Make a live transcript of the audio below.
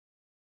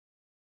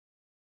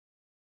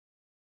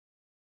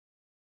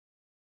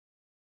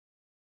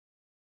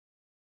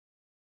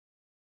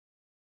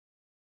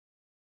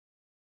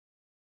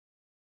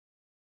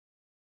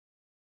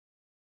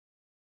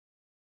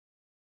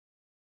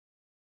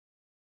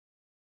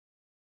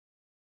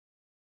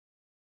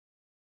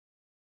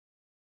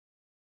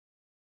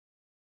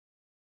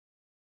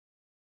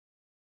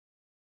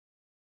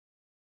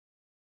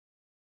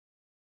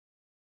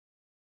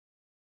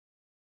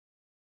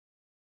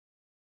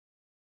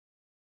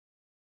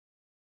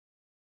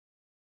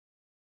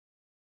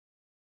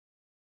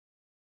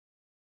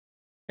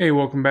Hey,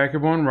 welcome back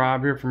everyone.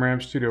 Rob here from Ram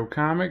Studio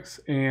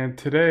Comics, and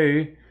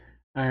today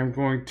I am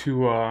going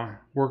to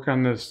work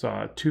on this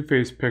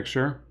Two-Face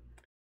picture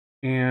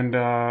and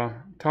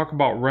talk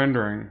about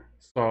rendering.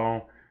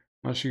 So,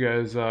 unless you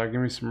guys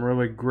give me some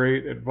really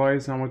great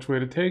advice on which way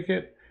to take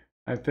it,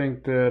 I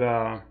think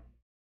that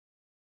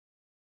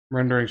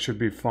rendering should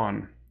be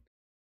fun.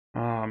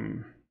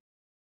 Um,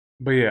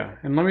 but yeah,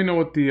 and let me know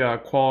what the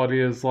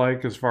quality is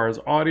like as far as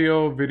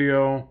audio,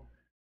 video.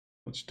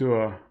 Let's do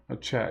a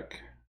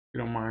check, if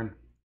you don't mind.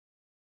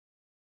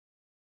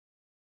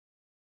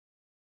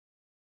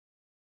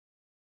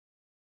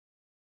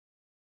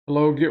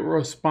 Hello, get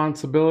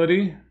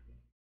responsibility.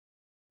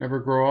 Never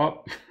grow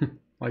up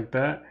like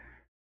that.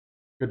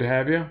 Good to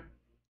have you.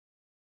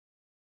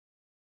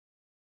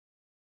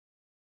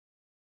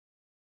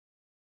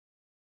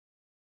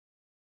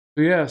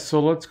 So yeah, so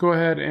let's go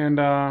ahead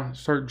and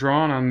start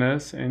drawing on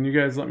this, and you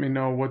guys let me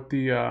know what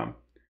the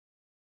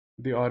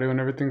audio and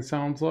everything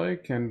sounds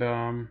like,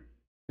 and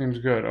seems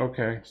good.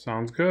 Okay,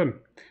 sounds good.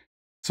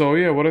 So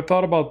yeah, what I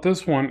thought about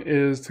this one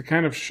is to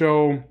kind of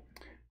show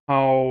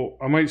how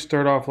I might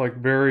start off like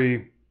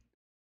very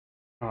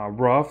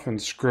rough and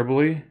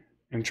scribbly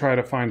and try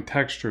to find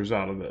textures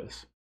out of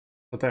this.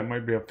 But that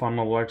might be a fun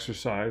little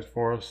exercise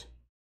for us.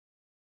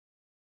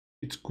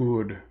 It's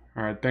good.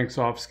 All right, thanks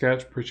off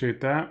sketch,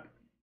 appreciate that.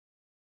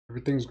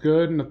 Everything's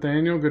good,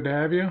 Nathaniel, good to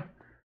have you.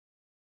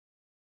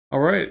 All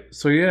right,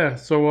 so yeah,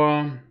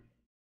 so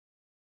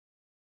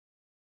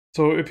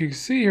if you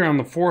see here on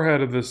the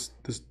forehead of this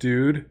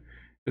dude,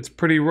 it's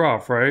pretty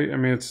rough, right? I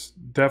mean, it's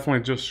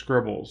definitely just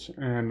scribbles.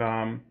 And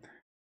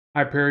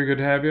hi Perry, good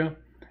to have you.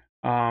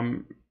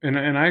 And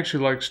I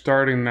actually like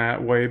starting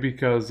that way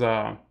because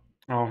oh,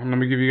 let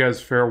me give you guys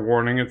fair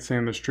warning. It's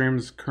saying the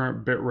stream's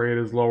current bit rate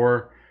is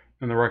lower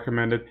than the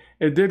recommended.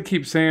 It did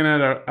keep saying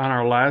that on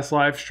our last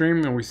live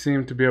stream, and we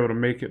seem to be able to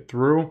make it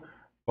through.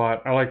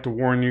 But I like to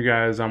warn you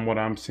guys on what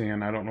I'm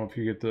seeing. I don't know if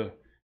you get to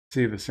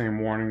see the same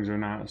warnings or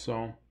not.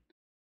 So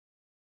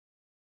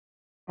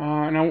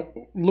now,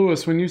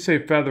 Lewis, when you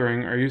say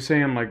feathering, are you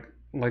saying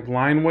like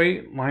line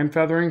weight, line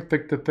feathering,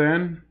 thick to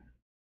thin,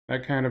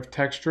 that kind of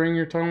texturing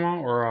you're talking about,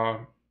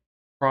 or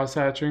cross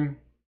hatching?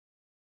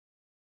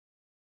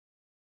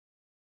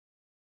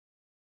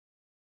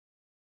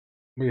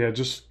 But yeah,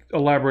 just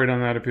elaborate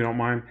on that if you don't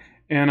mind.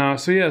 And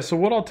so yeah, so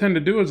what I'll tend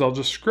to do is I'll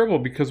just scribble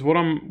because what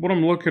I'm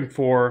looking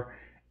for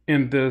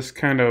in this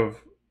kind of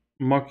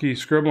mucky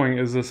scribbling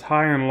is this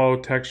high and low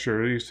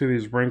texture. You see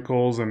these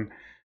wrinkles and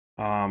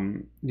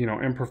you know,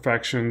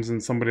 imperfections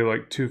in somebody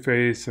like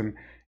Two-Face, and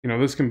you know,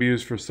 this can be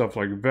used for stuff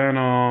like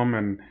Venom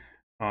and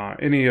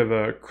any of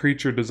the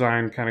creature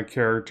design kind of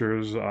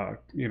characters.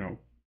 You know,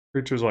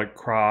 creatures like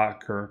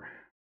Croc, or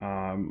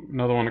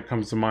another one that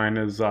comes to mind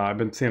is I've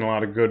been seeing a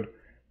lot of good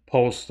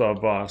posts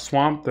of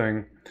Swamp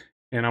Thing,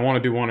 and I want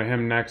to do one of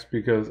him next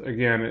because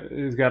again,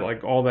 he's got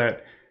like all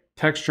that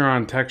texture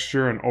on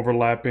texture and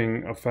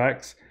overlapping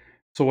effects.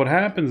 So what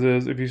happens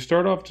is if you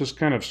start off just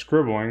kind of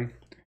scribbling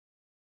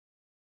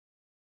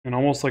and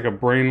almost like a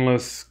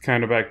brainless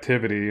kind of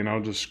activity, you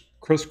know, just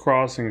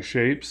crisscrossing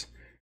shapes,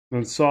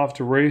 then soft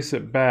erase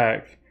it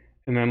back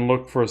and then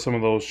look for some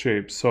of those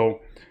shapes.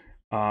 So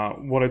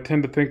what I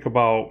tend to think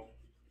about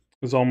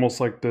is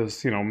almost like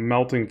this, you know,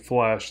 melting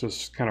flesh,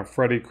 this kind of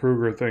Freddy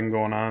Krueger thing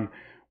going on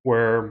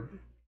where,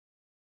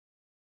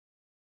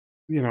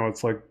 you know,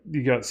 it's like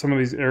you got some of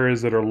these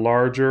areas that are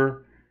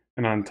larger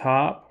and on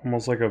top,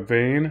 almost like a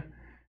vein.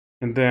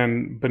 And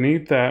then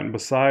beneath that and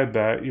beside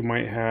that, you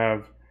might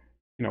have,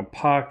 you know,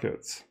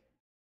 pockets.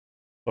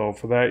 So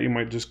for that, you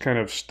might just kind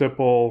of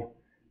stipple,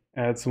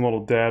 add some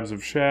little dabs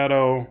of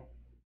shadow,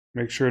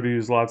 make sure to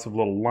use lots of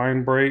little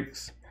line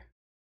breaks.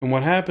 And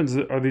what happens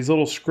are these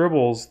little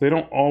scribbles, they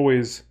don't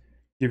always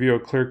give you a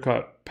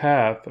clear-cut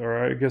path,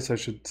 or I guess I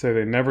should say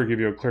they never give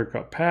you a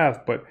clear-cut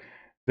path, but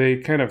they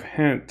kind of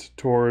hint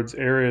towards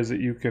areas that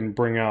you can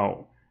bring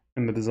out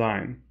in the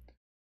design.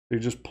 So you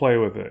just play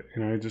with it,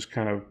 you know, you just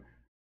kind of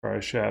try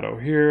a shadow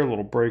here, a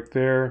little break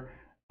there.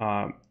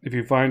 If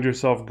you find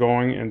yourself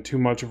going in too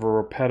much of a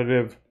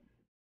repetitive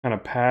kind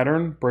of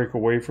pattern, break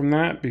away from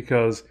that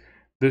because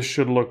this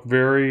should look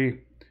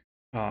very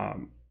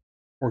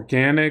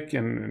organic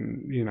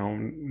and you know,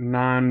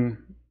 non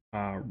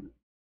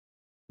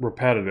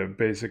repetitive.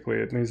 Basically,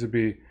 it needs to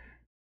be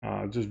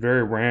just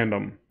very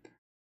random.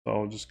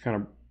 So just kind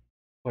of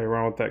play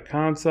around with that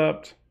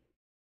concept.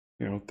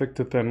 You know, thick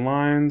to thin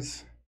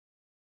lines.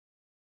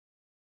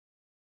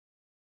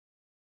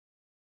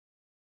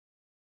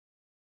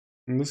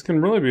 And this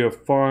can really be a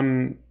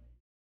fun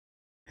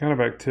kind of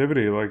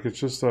activity. Like it's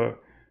just a,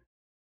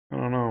 I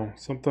don't know,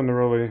 something to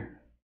really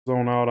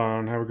zone out on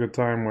and have a good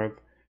time with.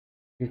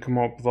 You can come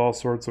up with all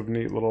sorts of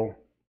neat little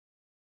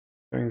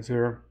things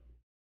here.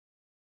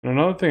 And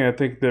another thing I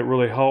think that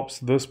really helps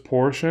this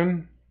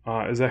portion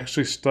is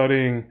actually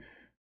studying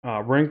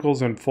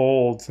wrinkles and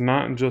folds,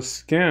 not in just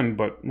skin,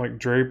 but like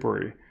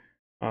drapery.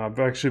 I've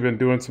actually been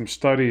doing some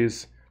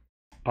studies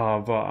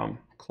of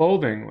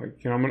clothing.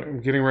 Like, you know, I'm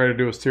getting ready to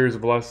do a series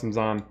of lessons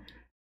on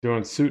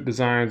doing suit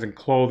designs and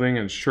clothing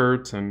and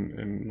shirts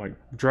and like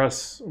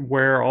dress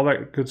wear, all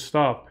that good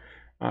stuff.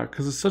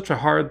 Because it's such a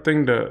hard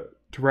thing to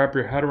wrap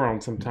your head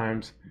around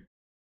sometimes.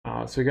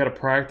 So you got to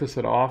practice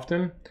it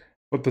often.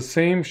 But the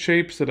same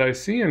shapes that I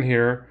see in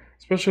here,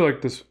 especially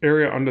like this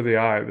area under the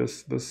eye,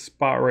 this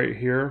spot right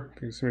here, you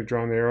can see me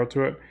drawing the arrow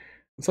to it.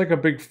 It's like a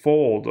big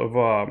fold of,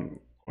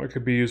 it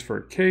could be used for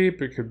a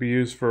cape, it could be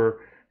used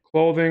for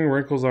clothing,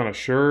 wrinkles on a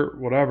shirt,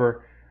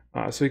 whatever.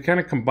 So you kind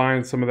of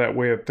combine some of that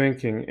way of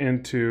thinking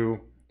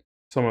into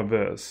some of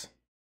this.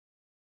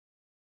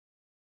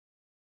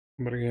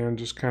 But again,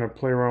 just kind of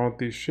play around with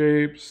these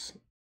shapes.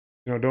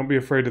 You know, don't be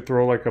afraid to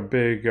throw like a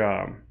big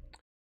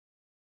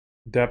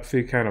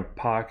depthy kind of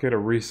pocket, a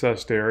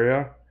recessed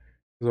area,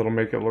 because it'll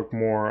make it look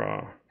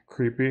more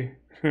creepy.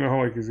 You know,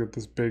 like he's got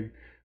this big,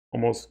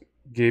 almost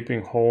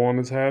gaping hole in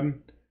his head.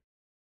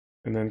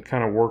 And then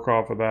kind of work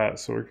off of that,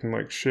 so we can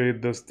like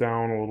shade this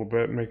down a little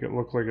bit, make it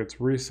look like it's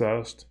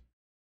recessed.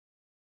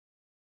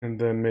 And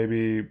then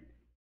maybe,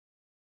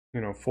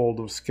 you know,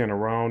 fold of skin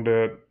around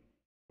it,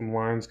 some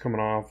lines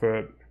coming off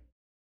it,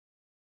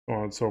 so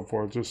on and so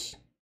forth. Just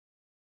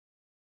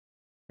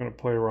gonna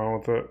play around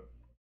with it.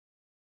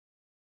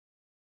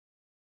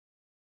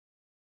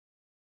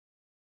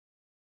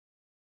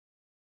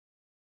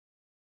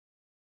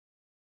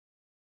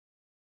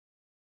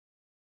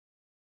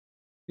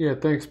 Yeah,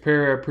 thanks,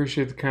 Perry. I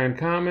appreciate the kind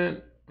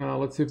comment.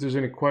 Let's see if there's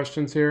any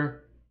questions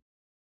here.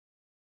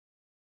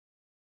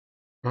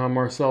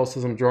 Marcel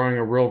says, I'm drawing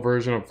a real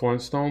version of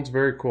Flintstones.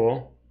 Very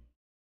cool.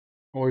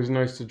 Always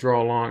nice to draw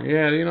along.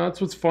 Yeah, you know,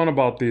 that's what's fun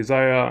about these.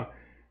 I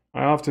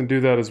often do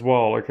that as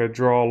well. Like I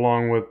draw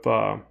along with,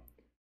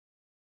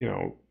 you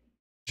know,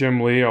 Jim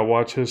Lee. I'll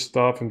watch his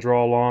stuff and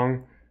draw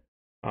along.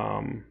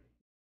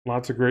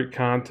 Lots of great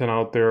content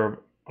out there of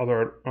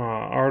other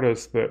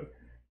artists that,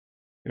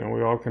 you know,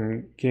 we all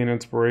can gain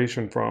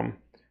inspiration from.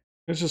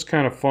 It's just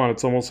kind of fun.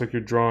 It's almost like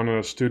you're drawing in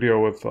a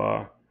studio with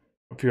a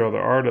few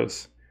other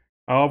artists.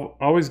 I'll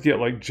always get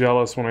like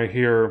jealous when I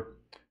hear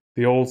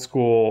the old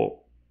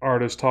school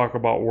artists talk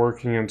about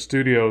working in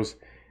studios,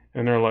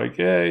 and they're like,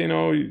 yeah, you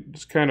know, you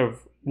just kind of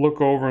look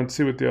over and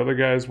see what the other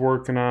guy's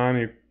working on.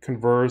 You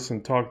converse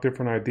and talk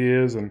different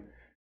ideas, and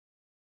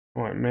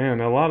I'm like, man,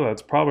 a lot of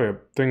that's probably a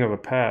thing of the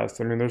past.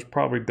 I mean, there's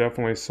probably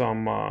definitely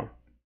some of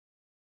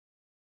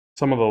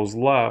those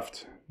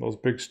left, those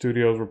big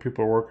studios where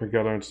people are working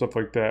together and stuff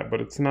like that, but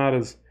it's not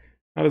as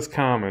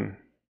common.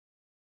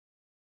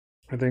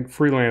 I think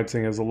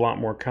freelancing is a lot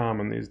more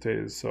common these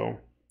days, so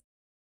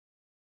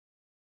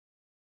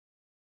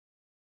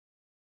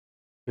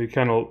you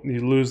kind of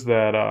lose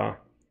that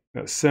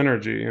that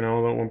synergy, you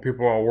know, that when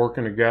people are all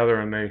working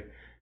together and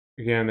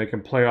they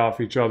can play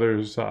off each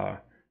other's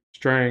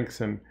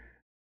strengths, and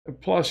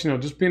plus, you know,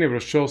 just being able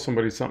to show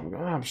somebody something.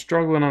 Oh, I'm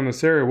struggling on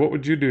this area. What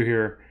would you do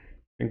here?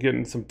 And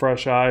getting some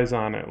fresh eyes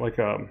on it, like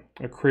a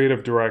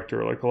creative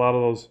director. Like a lot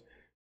of those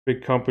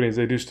big companies,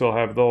 they do still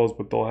have those,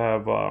 but they'll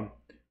have,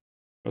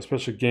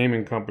 especially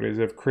gaming companies,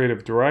 they have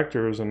creative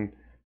directors, and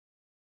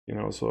you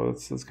know, so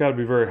it's got to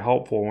be very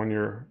helpful when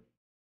you're,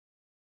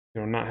 you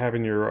know, not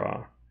having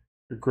your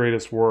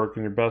greatest work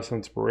and your best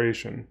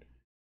inspiration.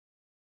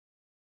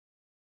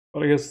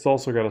 But I guess it's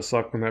also got to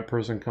suck when that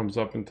person comes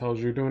up and tells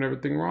you you're doing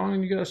everything wrong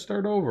and you got to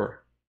start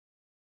over.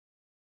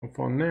 No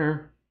fun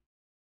there.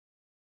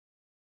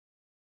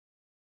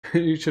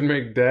 You should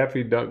make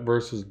Daffy Duck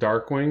versus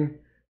Darkwing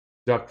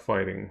duck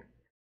fighting.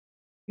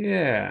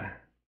 Yeah,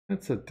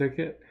 that's a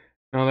ticket.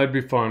 No, that'd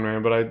be fun,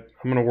 man. But I'm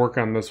gonna work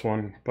on this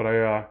one. But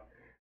yeah,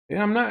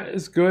 I'm not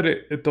as good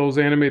at those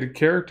animated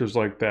characters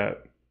like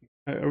that.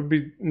 It would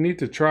be neat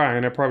to try,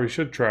 and I probably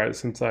should try it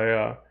since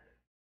I'm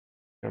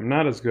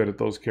not as good at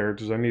those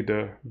characters. I need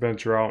to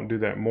venture out and do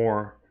that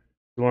more.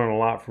 You learn a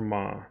lot from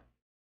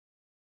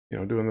you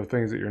know, doing the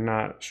things that you're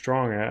not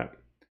strong at.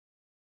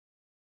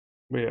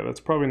 But yeah, that's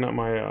probably not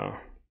my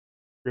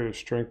greatest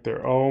strength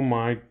there. Oh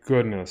my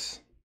goodness.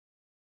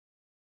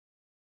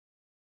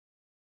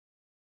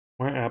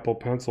 My Apple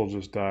Pencil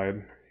just died.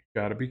 You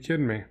gotta be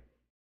kidding me.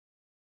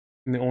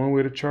 And the only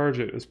way to charge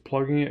it is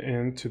plugging it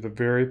into the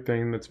very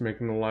thing that's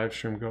making the live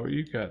stream go.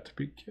 You got to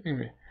be kidding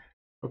me.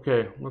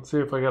 Okay, let's see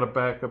if I got a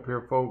backup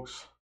here,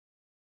 folks.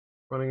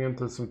 Running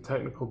into some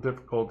technical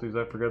difficulties.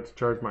 I forgot to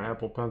charge my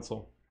Apple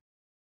Pencil.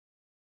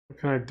 What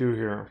can I do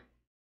here?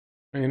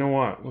 You know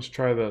what? Let's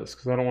try this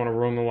because I don't want to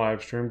ruin the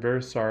live stream.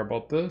 Very sorry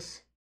about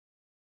this.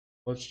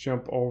 Let's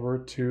jump over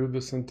to the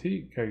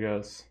Cintiq, I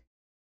guess.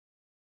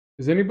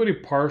 Is anybody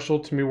partial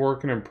to me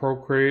working in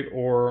Procreate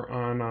or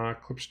on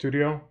Clip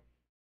Studio?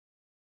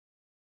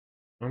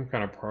 I'm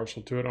kind of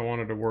partial to it. I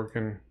wanted to work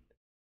in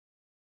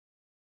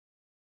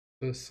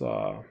this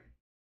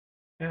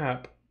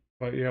app,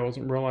 but yeah, I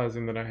wasn't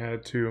realizing that I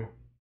had to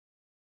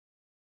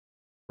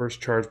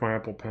first charge my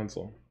Apple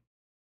Pencil.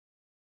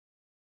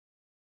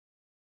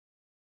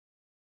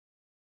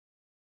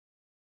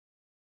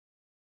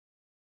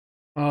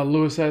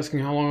 Lewis asking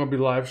how long I'll be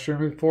live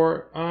streaming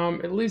for.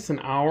 At least an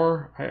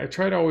hour. I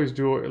try to always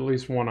do it at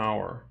least 1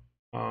 hour.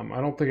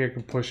 I don't think I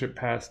can push it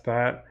past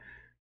that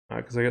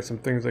because I got some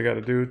things I got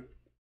to do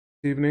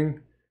this evening.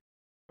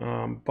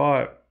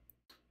 But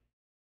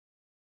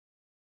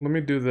let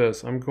me do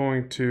this. I'm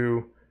going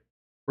to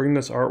bring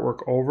this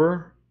artwork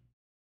over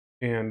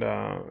and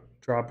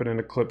drop it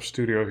into Clip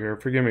Studio here.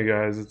 Forgive me,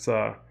 guys. It's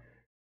I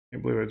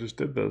can't believe I just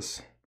did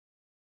this.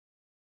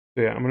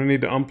 So yeah, I'm gonna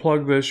need to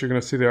unplug this. You're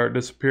gonna see the art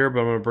disappear, but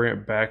I'm gonna bring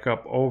it back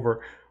up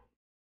over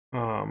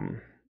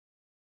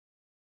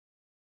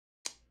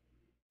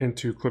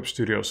into Clip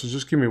Studio. So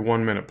just give me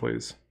 1 minute,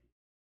 please.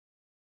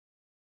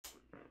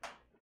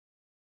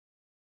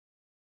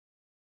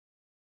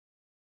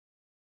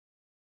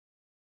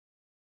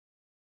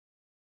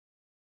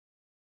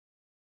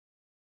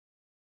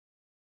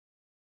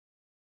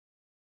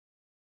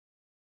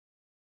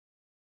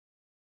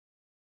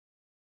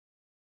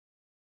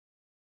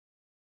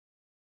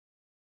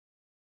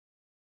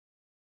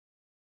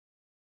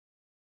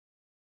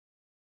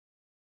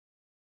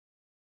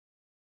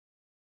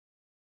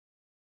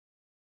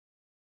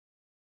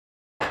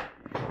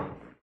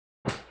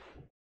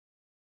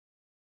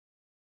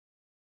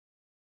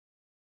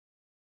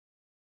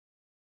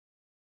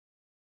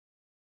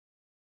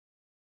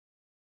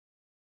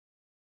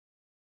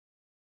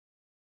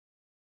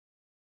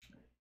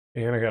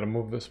 And I gotta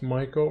move this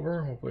mic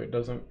over. Hopefully it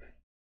doesn't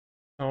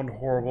sound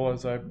horrible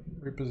as I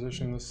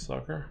reposition this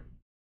sucker.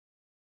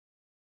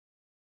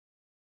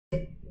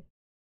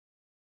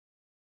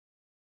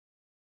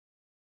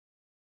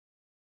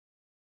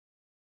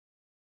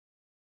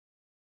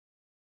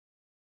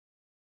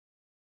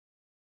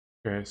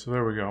 Okay, so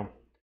there we go.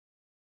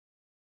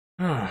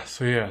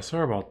 So yeah,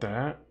 sorry about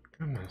that.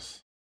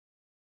 Goodness.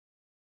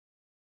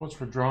 Once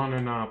we're drawn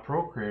in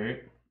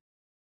Procreate,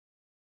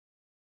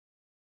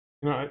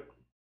 you know,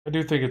 I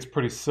do think it's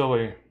pretty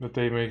silly that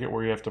they make it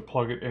where you have to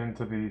plug it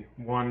into the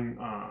one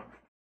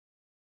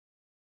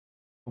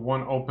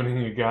opening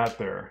you got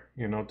there,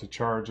 you know, to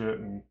charge it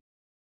and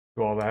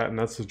do all that. And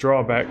that's the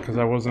drawback because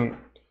I wasn't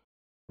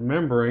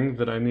remembering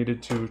that I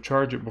needed to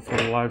charge it before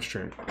the live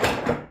stream.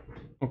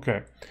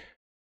 Okay.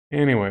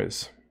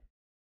 Anyways,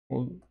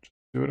 we'll just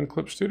do it in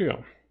Clip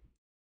Studio.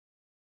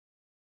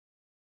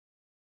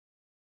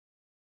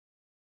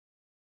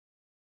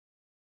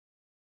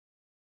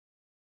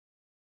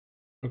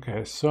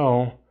 Okay,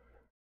 so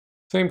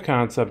same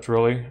concept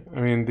really. I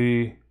mean,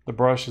 the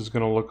brush is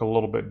going to look a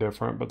little bit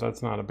different, but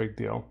that's not a big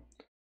deal.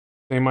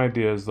 Same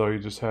ideas though, you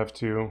just have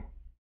to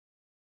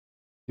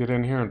get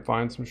in here and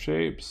find some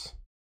shapes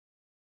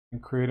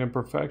and create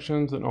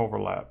imperfections and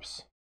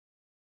overlaps.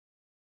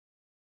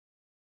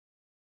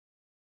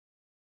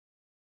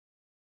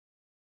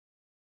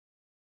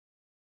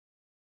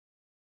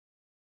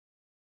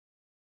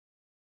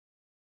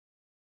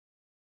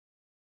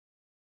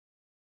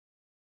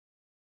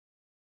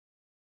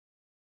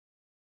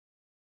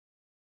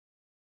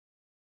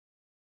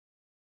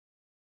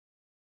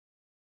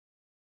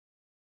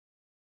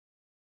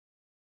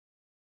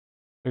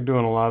 They're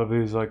doing a lot of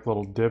these like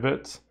little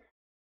divots.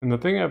 And the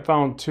thing I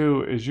found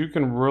too is you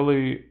can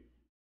really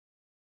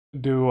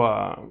do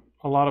a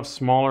lot of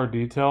smaller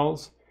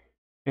details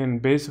and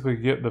basically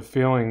get the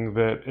feeling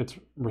that it's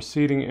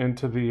receding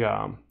into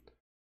the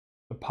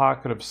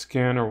pocket of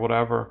skin or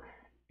whatever,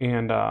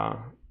 and kind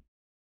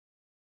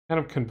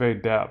of convey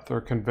depth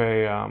or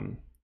convey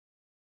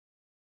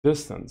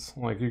distance.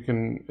 Like you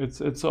can,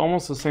 it's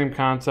almost the same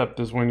concept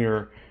as when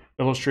you're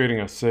illustrating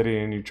a city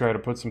and you try to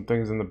put some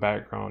things in the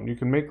background. You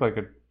can make like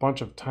a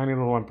bunch of tiny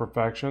little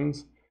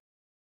imperfections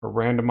or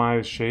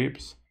randomized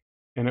shapes,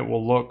 and it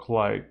will look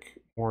like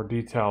more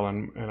detail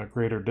and a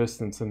greater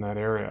distance in that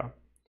area.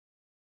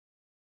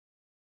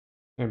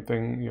 Same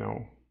thing, you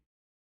know,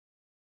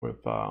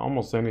 with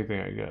almost anything,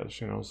 I guess,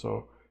 you know,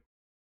 so.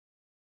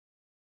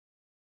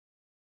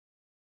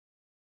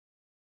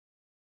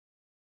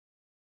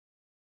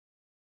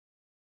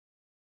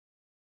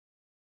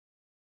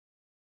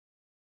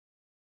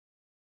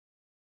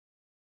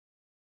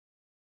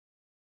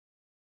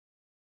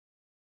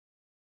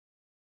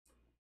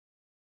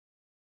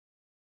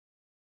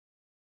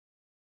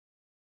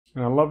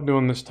 And I love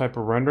doing this type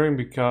of rendering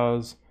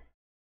because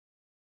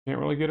you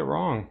can't really get it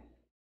wrong.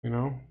 You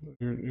know,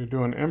 you're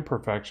doing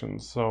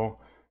imperfections, so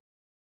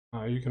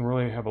you can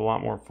really have a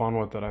lot more fun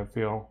with it, I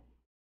feel.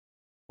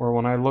 Or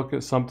when I look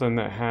at something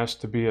that has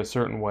to be a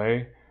certain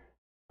way,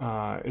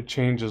 it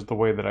changes the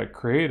way that I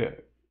create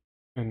it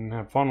and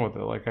have fun with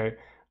it. Like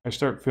I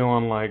start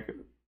feeling like,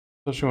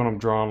 especially when I'm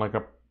drawing like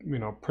a, you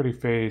know, pretty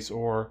face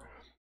or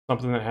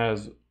something that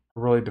has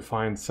really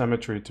defined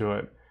symmetry to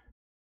it,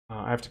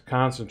 I have to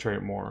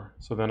concentrate more.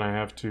 So then I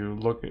have to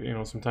look at, you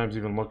know, sometimes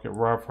even look at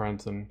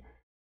reference and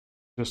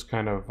just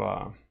kind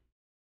of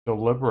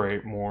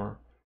deliberate more.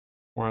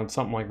 Where on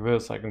something like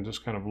this, I can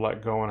just kind of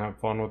let go and have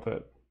fun with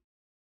it.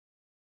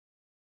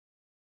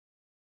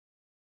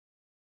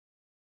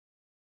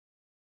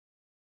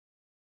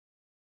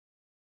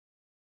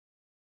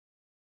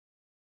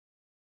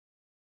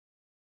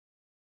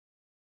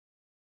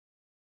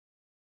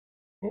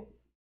 Oh.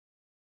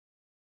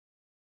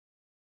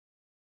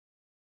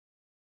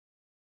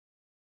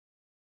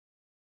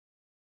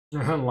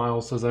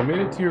 Lyle says, I made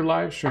it to your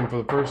live stream for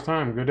the first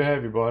time. Good to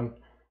have you, bud.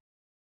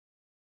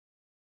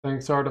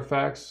 Thanks,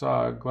 Artifacts.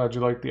 Glad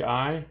you like the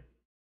eye.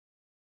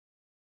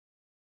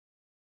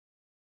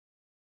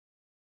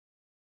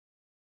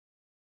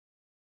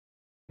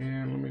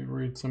 And let me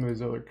read some of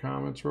these other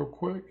comments real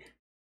quick.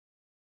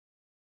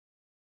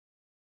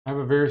 I have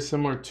a very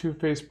similar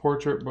two-face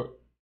portrait, but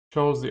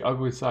chose the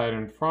ugly side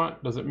in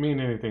front. Does it mean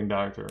anything,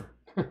 doctor?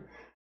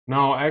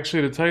 No,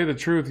 actually, to tell you the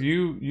truth,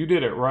 you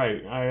did it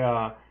right.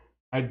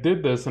 I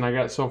did this and I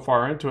got so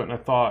far into it and I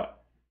thought,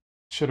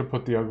 should have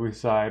put the ugly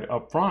side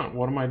up front.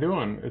 What am I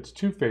doing? It's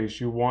two-face.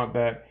 You want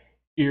that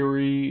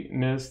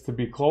eeriness to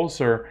be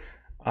closer.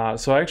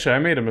 So actually, I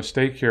made a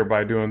mistake here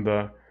by doing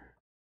the,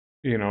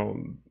 you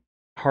know,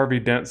 Harvey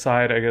Dent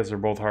side. I guess they're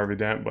both Harvey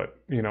Dent, but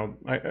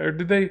or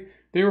did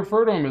they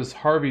refer to him as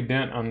Harvey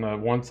Dent on the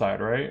one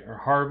side, right? Or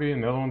Harvey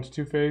and the other one's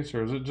Two-Face,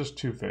 or is it just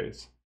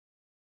Two-Face?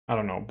 I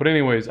don't know. But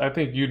anyways, I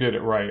think you did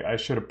it right. I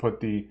should have put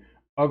the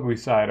ugly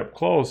side up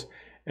close,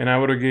 and I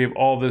would have gave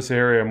all this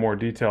area more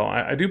detail.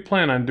 I do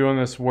plan on doing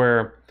this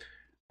where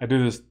I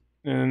do this,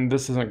 and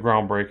this isn't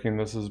groundbreaking.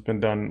 This has been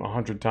done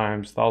 100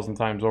 times, 1,000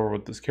 times over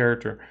with this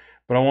character.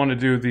 But I want to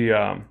do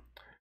the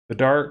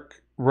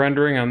dark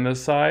rendering on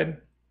this side,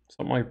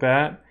 something like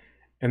that,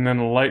 and then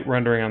a light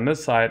rendering on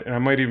this side, and I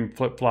might even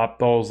flip-flop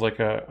those like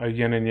a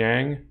yin and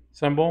yang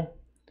symbol.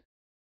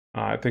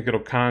 I think it'll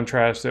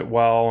contrast it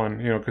well, and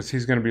because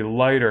he's going to be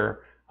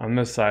lighter on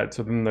this side,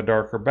 so then the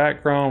darker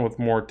background with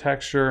more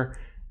texture,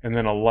 and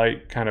then a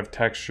light kind of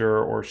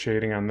texture or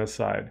shading on this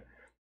side.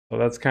 So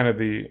that's kind of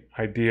the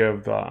idea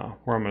of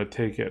where I'm going to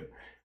take it.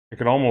 I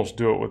could almost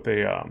do it with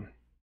a,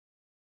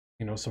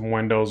 some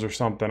windows or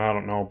something, I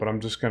don't know, but I'm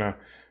just going to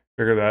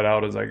figure that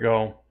out as I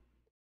go.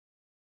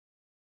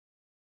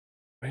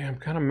 But yeah, I'm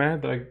kind of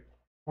mad that I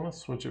want to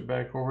switch it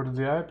back over to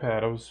the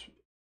iPad. I was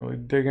really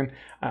digging.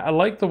 I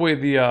like the way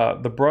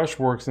the brush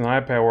works in the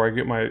iPad, where I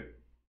get my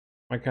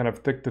kind of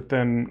thick to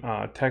thin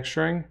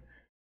texturing.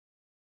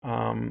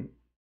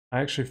 I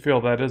actually feel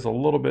that is a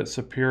little bit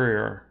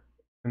superior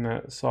in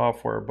that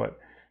software, but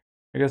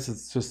I guess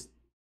it's just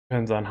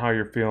depends on how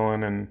you're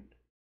feeling and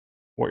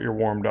what you're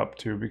warmed up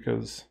to,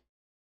 because it's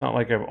not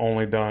like I've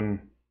only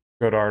done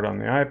good art on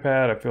the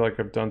iPad. I feel like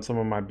I've done some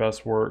of my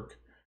best work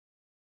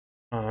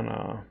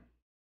on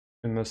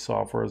in this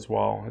software as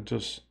well. It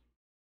just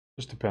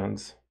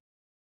depends.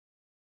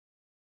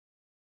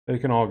 They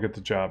can all get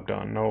the job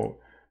done.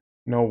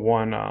 No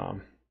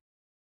one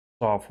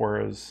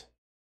software is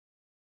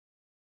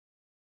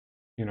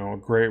a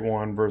great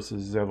one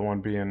versus the other one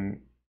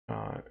being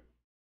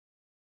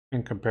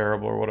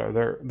incomparable or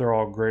whatever. They're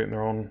all great in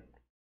their own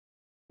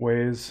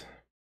ways.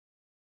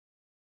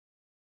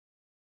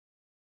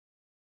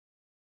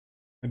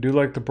 I do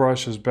like the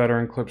brushes better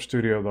in Clip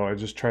Studio though. I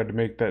just tried to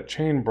make that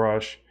chain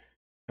brush,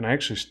 and I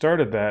actually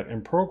started that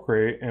in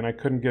Procreate and I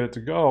couldn't get it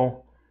to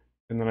go.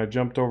 And then I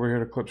jumped over here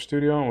to Clip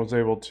Studio and was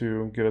able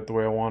to get it the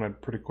way I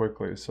wanted pretty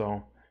quickly.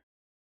 So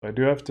I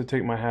do have to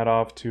take my hat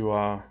off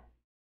to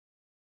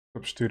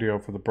Clip Studio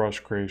for the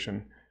brush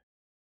creation.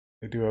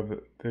 They do have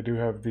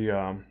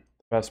the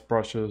best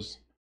brushes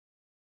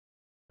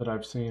that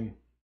I've seen.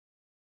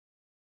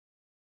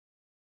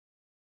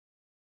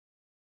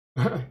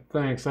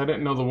 Thanks. I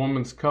didn't know the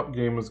Women's Cup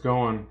game was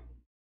going.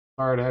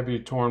 Sorry to have you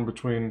torn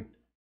between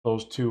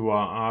those two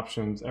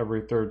options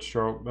every third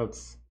stroke. That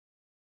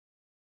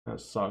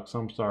sucks.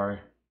 I'm sorry.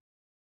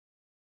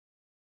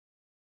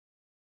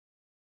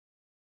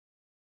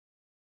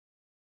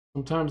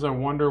 Sometimes I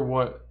wonder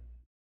what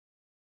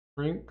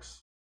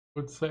Shrinks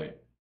would say.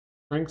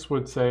 Shrinks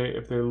would say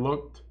if they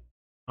looked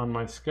on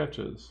my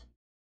sketches.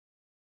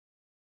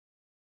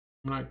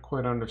 I'm not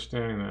quite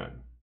understanding that.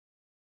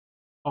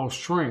 Oh,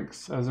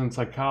 shrinks, as in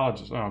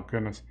psychologist. Oh,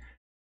 goodness.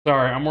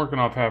 Sorry, I'm working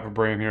off half a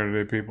brain here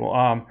today, people.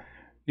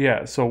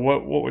 Yeah, so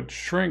what would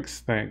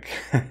shrinks think?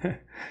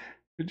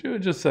 Could you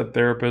have just said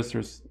therapist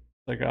or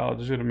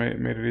psychologist? Should have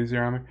made it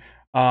easier on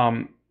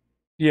me.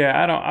 Yeah,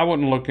 I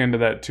wouldn't look into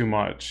that too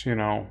much.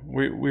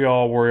 We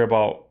all worry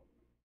about,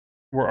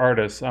 we're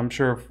artists. I'm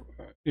sure if,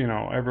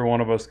 every one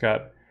of us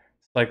got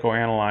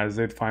psychoanalyzed,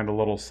 they'd find a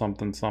little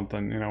something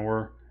something.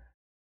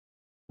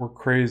 We're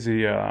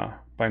crazy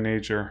by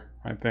nature,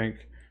 I think.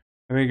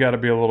 I think you got to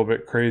be a little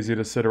bit crazy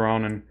to sit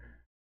around and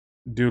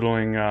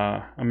doodling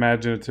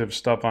imaginative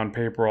stuff on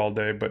paper all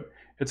day, but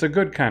it's a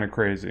good kind of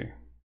crazy,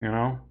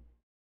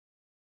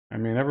 I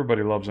mean,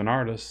 everybody loves an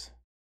artist,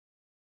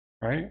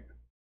 right?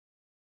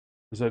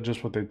 Is that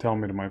just what they tell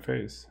me to my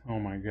face? Oh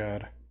my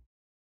God.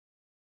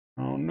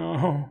 Oh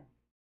no.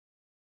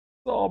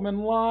 It's all been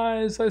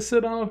lies. I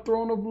sit on a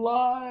throne of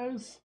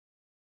lies.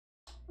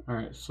 All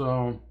right,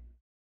 so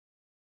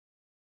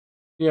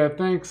yeah,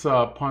 thanks,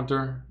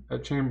 Punter.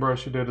 That chain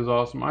brush you did is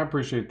awesome. I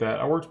appreciate that.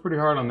 I worked pretty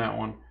hard on that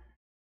one.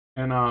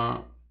 And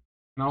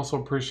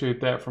also appreciate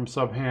that from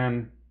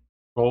Subhan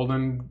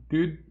Golden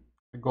Dude.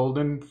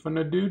 Golden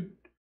Finna Dude.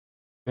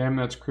 Damn,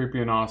 that's creepy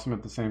and awesome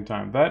at the same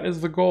time. That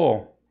is the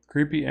goal.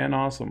 Creepy and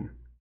awesome.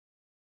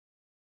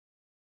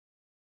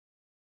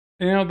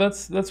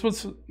 That's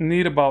what's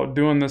neat about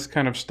doing this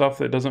kind of stuff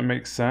that doesn't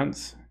make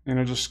sense.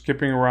 Just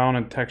skipping around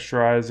and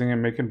texturizing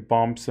and making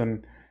bumps,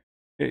 and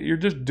you're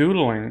just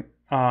doodling,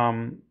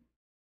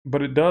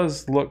 but it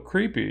does look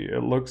creepy.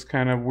 It looks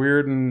kind of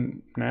weird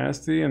and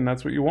nasty, and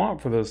that's what you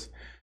want for this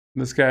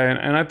guy.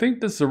 And I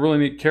think this is a really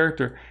neat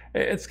character.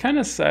 It's kind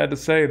of sad to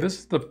say this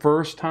is the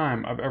first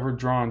time I've ever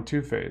drawn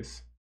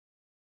Two-Face.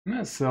 Isn't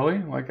that silly?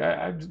 Like,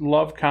 I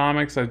love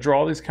comics. I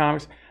draw these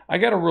comics. I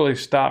got to really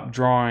stop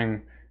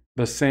drawing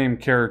the same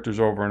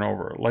characters over and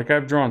over. Like,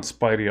 I've drawn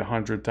Spidey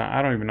 100 times.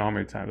 I don't even know how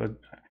many times.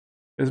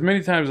 As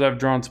many times as I've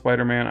drawn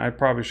Spider-Man, I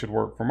probably should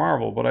work for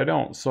Marvel, but I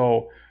don't.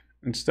 So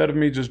instead of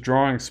me just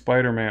drawing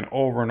Spider-Man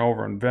over and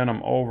over and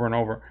Venom over and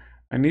over,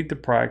 I need to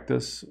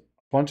practice a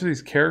bunch of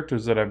these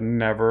characters that I've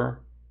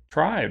never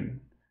tried.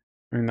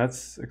 I mean,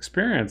 that's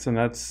experience, and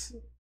that's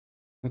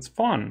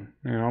fun,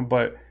 you know,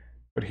 but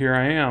here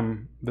I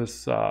am,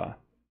 this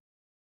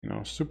you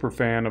know, super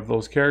fan of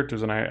those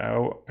characters, and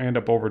I end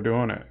up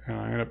overdoing it, and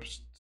I end up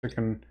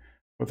sticking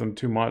with them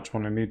too much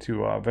when I need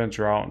to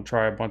venture out and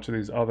try a bunch of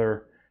these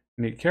other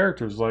neat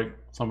characters, like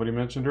somebody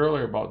mentioned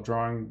earlier about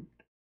drawing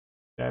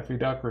Daffy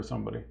Duck or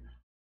somebody.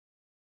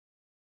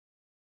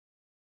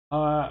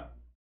 Uh,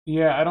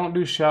 yeah, I don't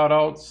do shout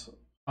outs.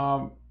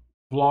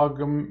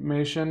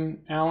 Vlogmation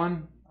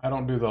Alan, I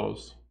don't do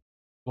those.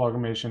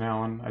 Vlogmation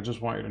Alan, I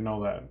just want you to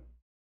know that.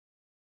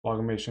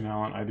 Vlogmation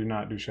Alan, I do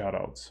not do shout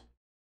outs.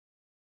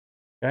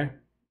 Okay?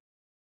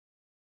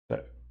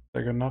 That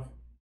good enough?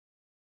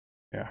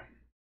 Yeah.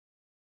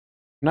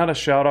 Not a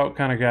shout out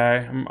kind of guy.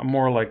 I'm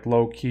more like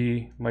low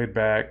key, laid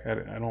back.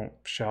 I don't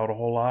shout a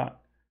whole lot.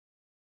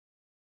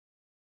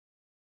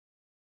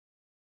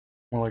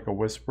 More like a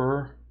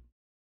whisperer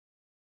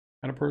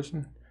kind of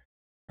person.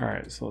 All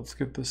right, so let's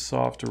get this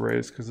soft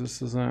erase because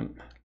this isn't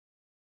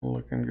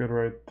looking good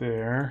right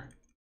there.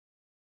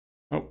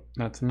 Oh,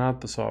 that's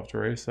not the soft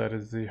erase. That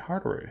is the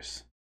hard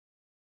erase.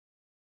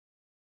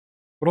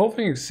 But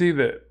hopefully you can see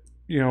that,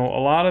 you know, a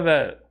lot of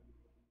that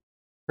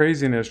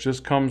craziness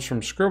just comes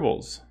from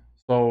scribbles.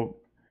 So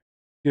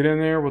get in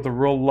there with a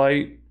real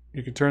light.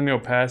 You can turn the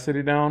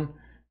opacity down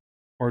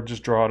or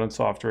just draw it in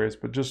soft erase,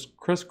 but just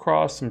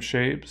crisscross some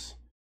shapes.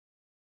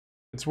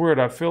 It's weird.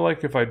 I feel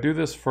like if I do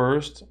this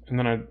first and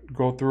then I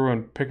go through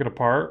and pick it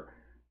apart,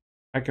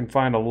 I can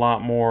find a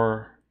lot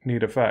more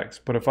neat effects.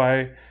 But if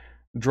I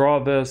draw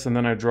this and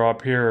then I draw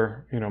up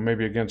here, you know,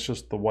 maybe against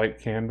just the white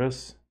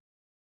canvas,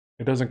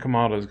 it doesn't come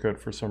out as good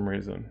for some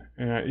reason.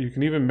 And you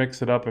can even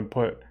mix it up and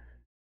put a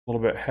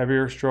little bit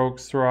heavier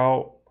strokes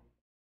throughout.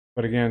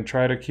 But again,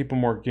 try to keep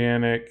them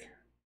organic,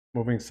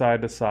 moving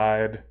side to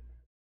side,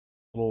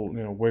 little,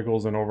 you know,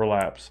 wiggles and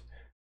overlaps.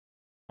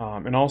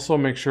 And also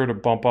make sure to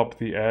bump up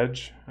the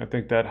edge. I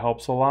think that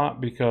helps a lot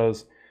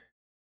because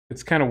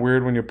it's kind of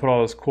weird when you put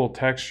all this cool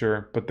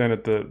texture, but then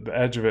at the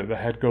edge of it, the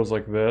head goes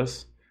like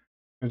this.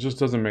 It just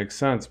doesn't make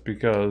sense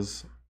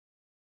because,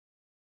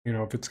 you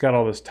know, if it's got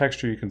all this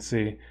texture you can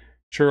see,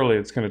 surely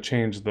it's going to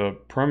change the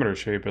perimeter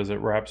shape as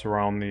it wraps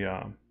around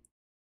the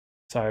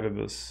side of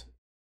this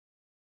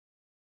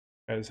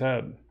guy's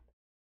head.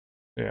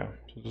 Yeah,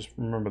 so just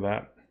remember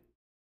that.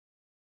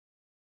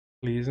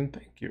 Please and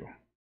thank you.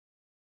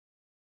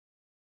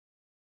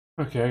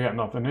 Okay, I got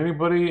nothing.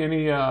 Anybody?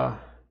 Any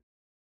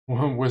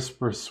one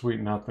whisper sweet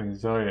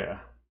nothings? Oh yeah,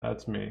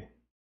 that's me.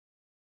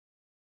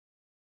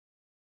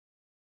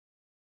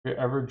 You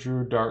ever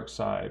drew Dark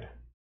Side?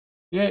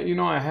 Yeah, you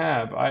know I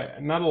have. I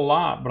not a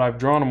lot, but I've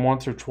drawn them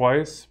once or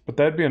twice. But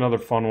that'd be another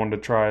fun one to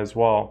try as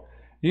well.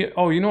 Yeah.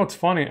 Oh, you know what's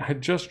funny? I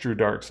just drew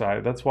Dark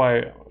Side. That's why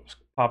it was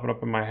popping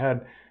up in my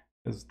head.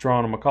 Is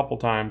drawn him a couple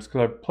times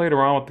because I've played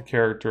around with the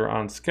character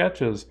on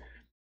sketches.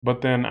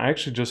 But then I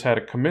actually just had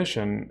a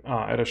commission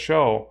at a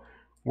show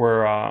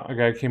where a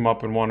guy came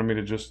up and wanted me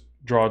to just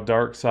draw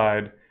Dark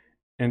Side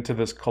into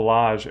this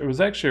collage. It was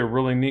actually a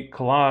really neat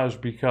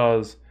collage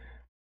because,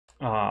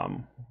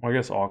 well, I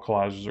guess all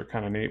collages are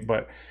kind of neat,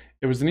 but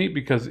it was neat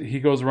because he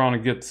goes around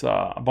and gets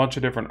a bunch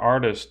of different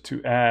artists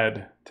to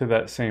add to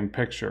that same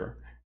picture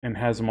and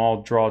has them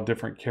all draw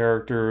different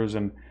characters.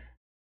 And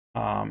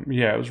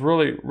yeah, it was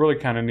really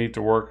kind of neat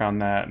to work on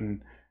that.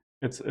 And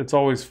it's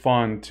always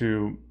fun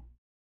to,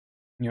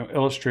 you know,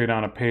 illustrate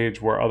on a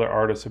page where other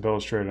artists have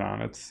illustrated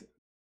on. It's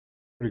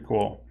pretty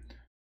cool.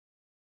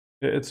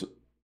 It's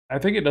I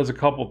think it does a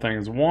couple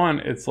things. One,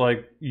 it's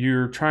like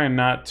you're trying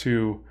not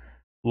to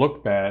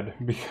look bad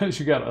because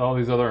you got all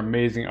these other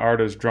amazing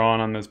artists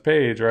drawn on this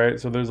page, right?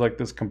 So there's like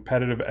this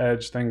competitive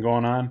edge thing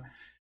going on.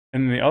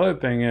 And the other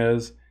thing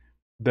is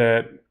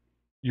that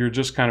you're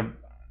just kind of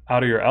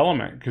out of your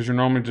element because you're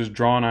normally just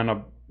drawing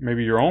on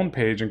maybe your own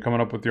page and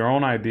coming up with your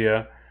own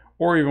idea,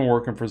 or even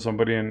working for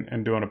somebody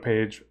and doing a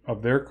page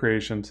of their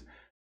creations.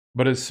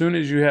 But as soon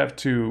as you have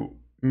to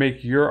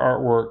make your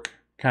artwork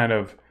kind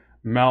of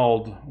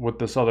meld with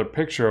this other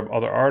picture of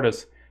other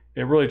artists,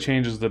 it really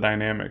changes the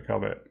dynamic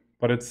of it.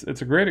 But it's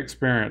a great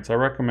experience. I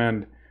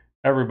recommend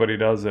everybody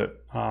does it.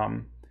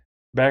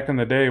 Back in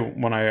the day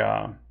when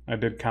I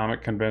did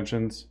comic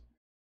conventions,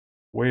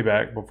 way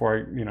back before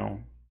I, you know,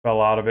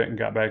 fell out of it and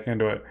got back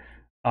into it,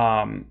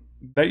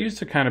 that used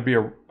to kind of be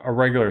a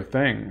regular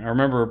thing. I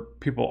remember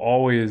people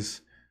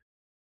always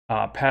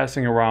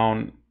passing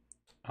around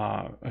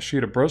a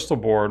sheet of Bristol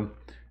board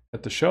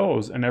at the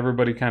shows and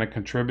everybody kind of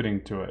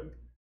contributing to it.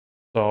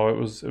 So it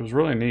was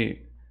really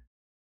neat.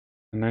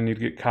 And then you'd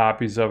get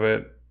copies of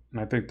it,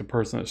 and I think the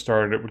person that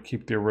started it would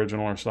keep the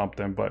original or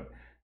something. But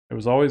it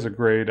was always a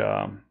great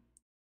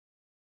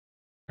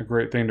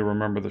thing to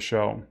remember the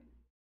show.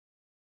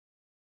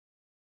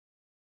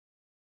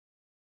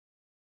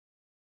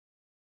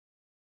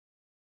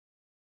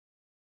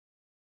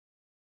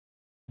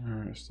 All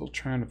right, still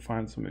trying to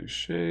find some of these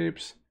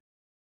shapes.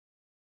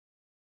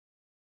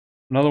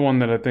 Another one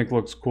that I think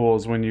looks cool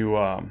is when you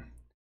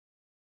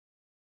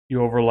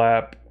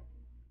overlap,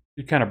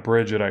 you kind of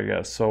bridge it, I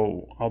guess.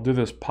 So I'll do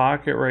this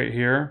pocket right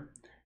here,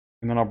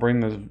 and then I'll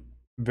bring this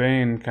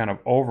vein kind of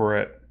over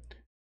it,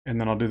 and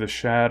then I'll do the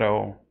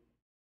shadow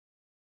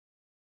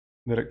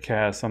that it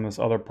casts on this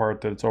other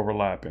part that it's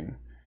overlapping.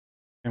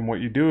 And what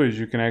you do is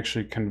you can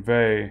actually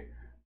convey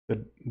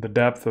the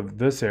depth of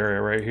this area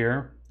right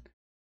here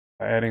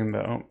by adding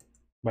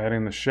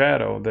the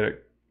shadow that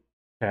it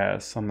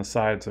casts on the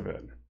sides of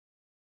it.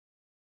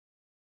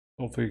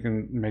 Hopefully you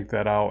can make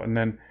that out. And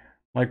then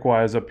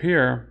likewise up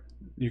here,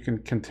 you can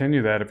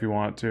continue that if you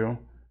want to.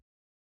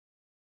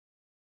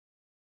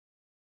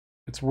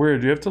 It's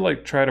weird. You have to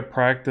like try to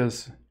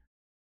practice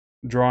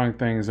drawing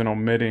things and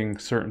omitting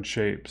certain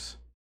shapes.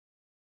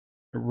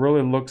 It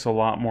really looks a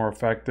lot more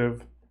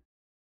effective,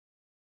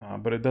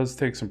 but it does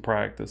take some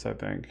practice, I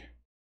think.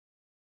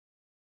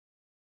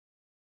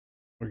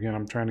 Again,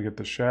 I'm trying to get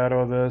the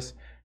shadow of this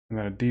and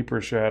then a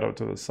deeper shadow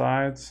to the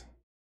sides.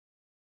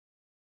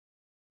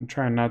 I'm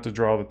trying not to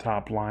draw the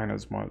top line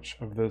as much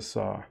of this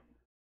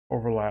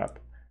overlap.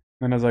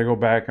 Then as I go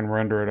back and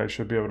render it, I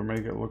should be able to make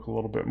it look a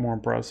little bit more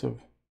impressive.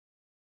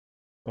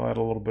 I'll add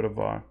a little bit of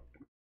kind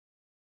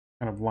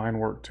of line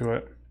work to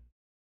it.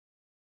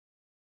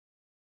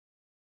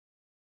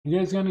 You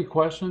guys got any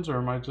questions, or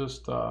am I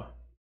just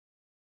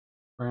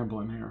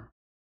rambling here?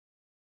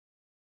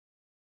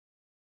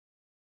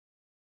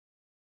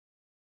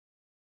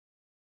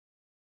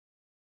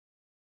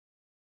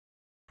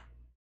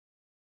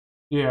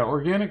 Yeah,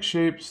 organic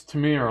shapes to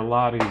me are a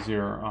lot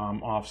easier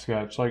off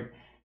sketch. Like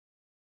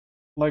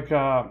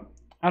I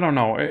don't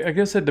know. I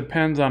guess it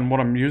depends on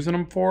what I'm using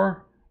them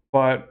for,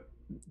 but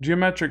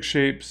geometric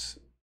shapes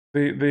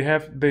they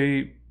have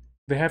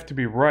to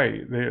be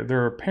right.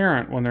 They're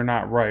apparent when they're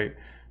not right.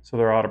 So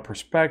they're out of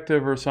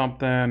perspective or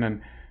something.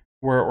 And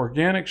where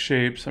organic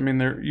shapes, I mean,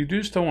 you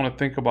do still want to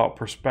think about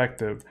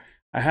perspective.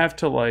 I have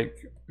to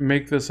like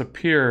make this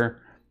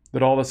appear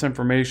that all this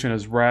information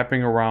is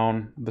wrapping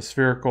around the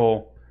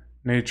spherical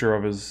nature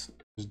of his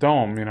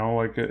dome, you know,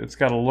 like it's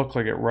got to look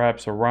like it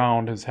wraps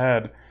around his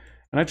head.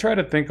 And I try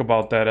to think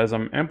about that as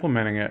I'm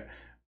implementing it,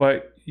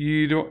 but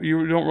you don't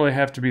really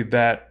have to be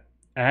that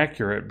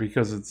accurate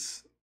because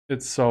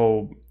it's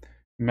so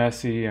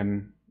messy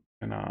and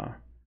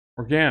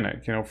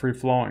organic, you know, free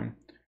flowing.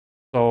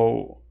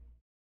 So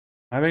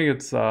I think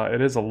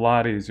it is a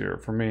lot easier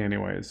for me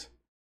anyways.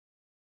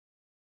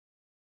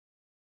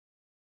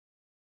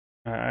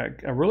 I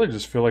really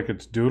just feel like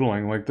it's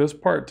doodling. Like this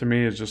part to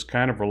me is just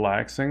kind of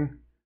relaxing,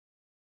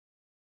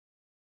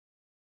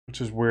 which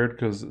is weird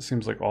because it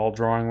seems like all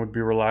drawing would be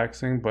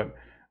relaxing, but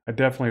I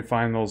definitely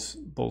find those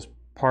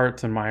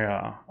parts in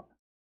my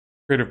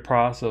creative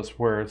process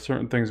where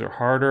certain things are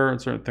harder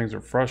and certain things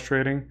are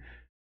frustrating.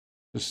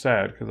 It's just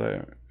sad because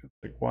it's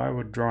like, why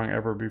would drawing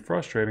ever be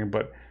frustrating?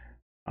 But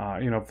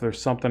you know, if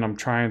there's something I'm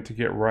trying to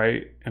get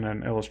right in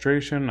an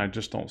illustration, I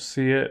just don't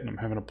see it, and I'm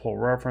having to pull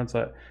reference.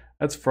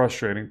 That's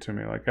frustrating to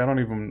me. Like I don't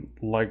even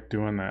like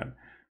doing that.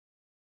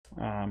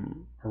 I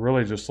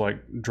really just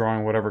like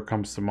drawing whatever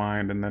comes to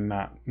mind and then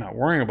not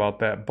worrying about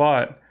that.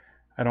 But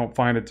I don't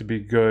find it to be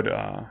good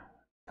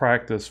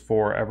practice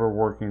for ever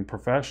working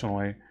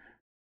professionally.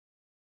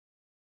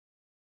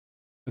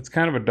 It's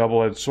kind of a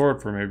double-edged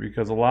sword for me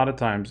because a lot of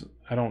times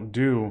I don't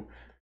do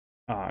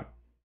uh,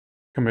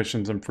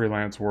 commissions and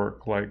freelance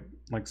work like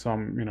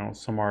some, you know,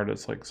 some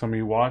artists, like some of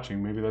you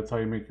watching. Maybe that's how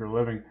you make your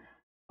living.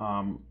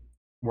 Um,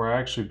 where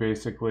I actually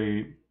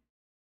basically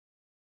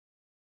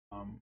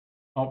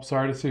oh,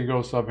 sorry to see you go,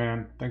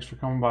 Subhan. Thanks for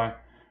coming by.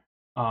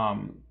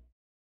 Um,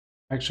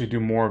 actually do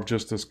more of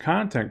just this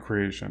content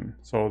creation.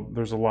 So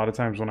there's a lot of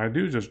times when I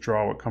do just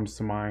draw what comes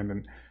to mind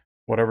and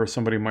whatever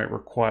somebody might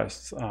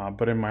request,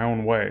 but in my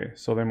own way.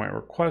 So they might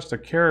request a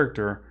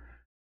character,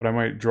 but I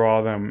might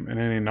draw them in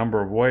any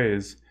number of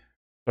ways.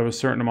 I have a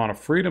certain amount of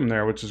freedom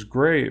there, which is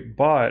great,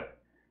 but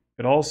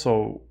it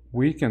also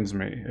weakens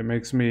me. It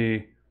makes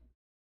me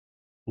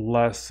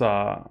less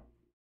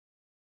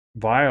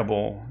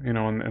viable, you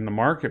know, in the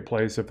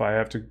marketplace if I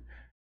have to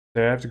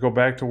say I have to go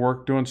back to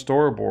work doing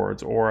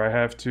storyboards or I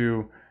have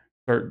to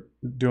start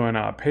doing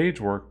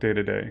page work day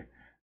to day.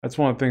 That's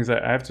one of the things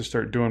that I have to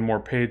start doing more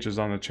pages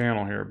on the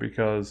channel here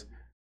because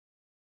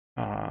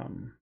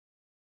um,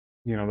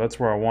 you know, that's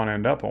where I want to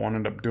end up. I want to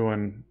end up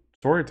doing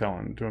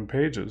storytelling, doing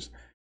pages.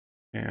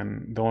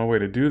 And the only way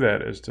to do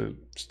that is to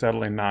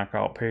steadily knock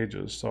out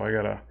pages. So I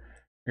gotta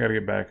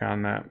get back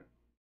on that.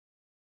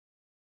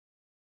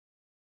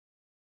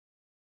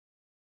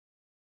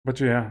 But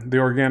yeah, the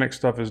organic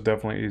stuff is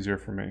definitely easier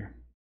for me.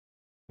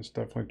 It's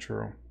definitely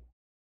true.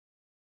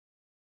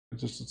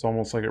 It's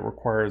almost like it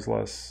requires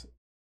less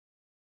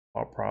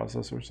thought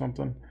process or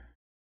something.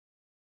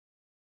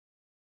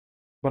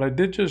 But I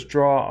did just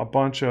draw a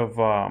bunch of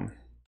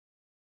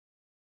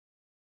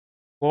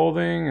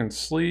clothing and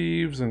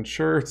sleeves and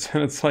shirts,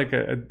 and it's like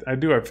I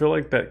feel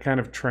like that kind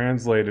of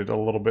translated a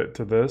little bit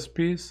to this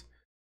piece,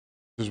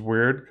 which is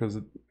weird because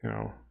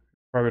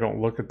probably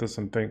don't look at this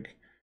and think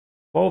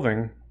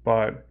clothing,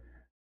 but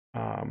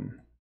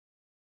um,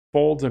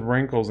 folds and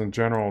wrinkles in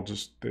general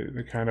just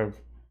they kind of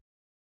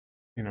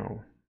you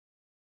know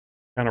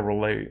kind of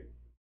relate.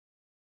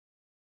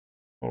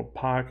 Little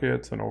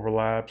pockets and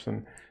overlaps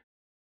and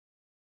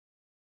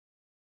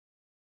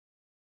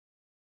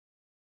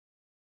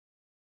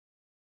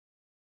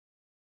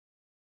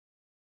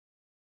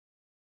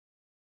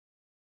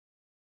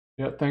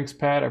yeah, thanks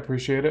Pat, I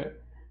appreciate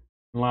it.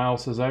 And Lyle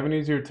says I have an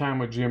easier time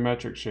with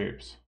geometric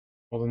shapes.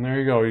 Well then there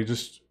you go.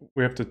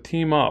 We have to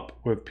team up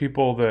with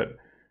people that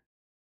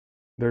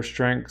their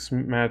strengths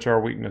match our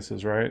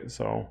weaknesses, right?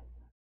 So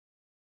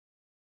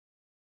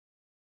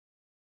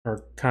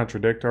or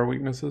contradict our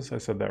weaknesses. I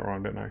said that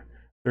wrong, didn't I?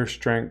 Their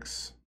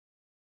strengths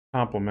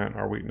complement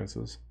our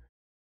weaknesses.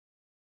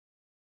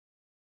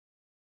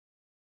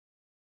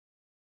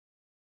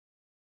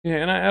 Yeah,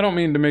 and I don't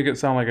mean to make it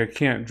sound like I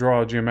can't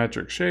draw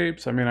geometric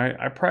shapes. I mean,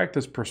 I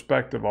practice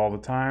perspective all the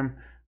time,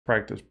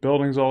 practice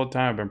buildings all the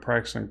time. I've been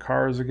practicing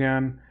cars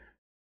again.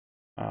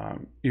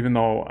 Even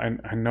though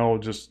I know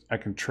just I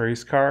can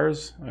trace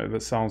cars.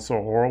 That sounds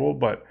so horrible,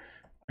 but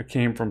I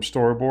came from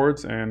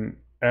storyboards and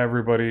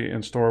everybody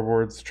in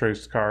storyboards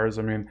traced cars.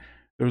 I mean,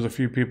 there was a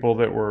few people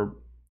that were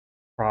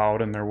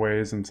proud in their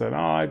ways and said,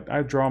 oh,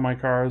 I draw my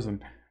cars,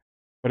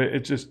 but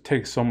it just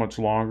takes so much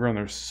longer and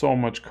there's so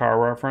much car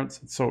reference.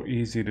 It's so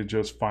easy to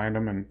just find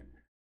them and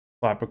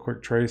slap a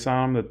quick trace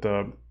on them that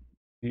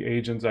the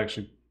agents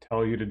actually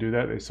tell you to do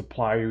that. They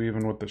supply you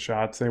even with the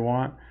shots they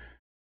want.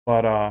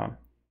 But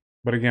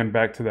again,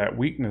 back to that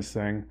weakness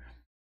thing,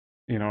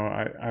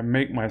 I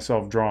make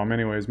myself draw them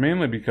anyways,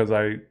 mainly because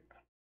I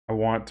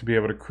want to be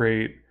able to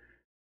create,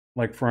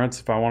 like for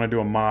instance, if I want to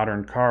do a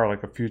modern car,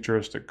 like a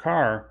futuristic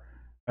car,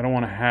 I don't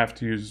want to have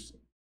to use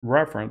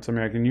reference. I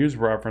mean, I can use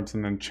reference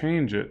and then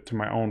change it to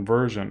my own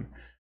version.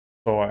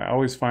 So I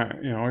always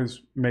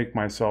always make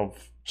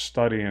myself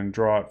study and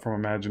draw it from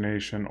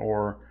imagination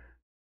or,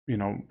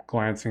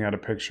 glancing at a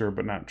picture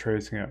but not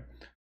tracing it.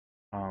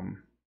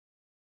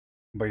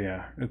 But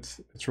yeah,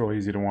 it's really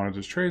easy to want to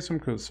just trace them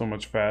because it's so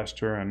much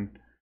faster, and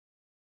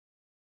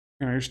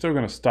you're still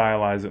going to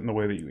stylize it in the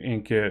way that you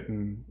ink it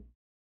and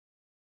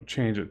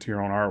change it to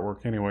your own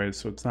artwork anyways.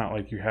 So it's not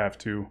like you have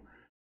to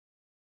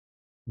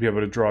be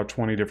able to draw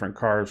 20 different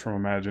cars from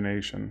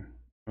imagination.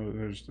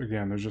 There's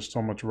just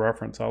so much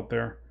reference out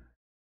there.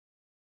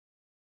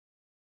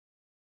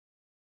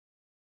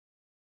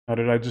 Now,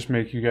 did I just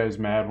make you guys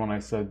mad when I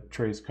said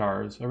trace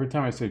cars? Every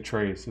time I say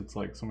trace, it's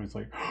like somebody's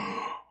like,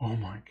 oh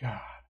my God,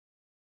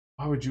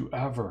 why would you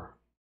ever?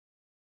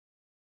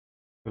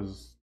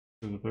 Because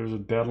if there's a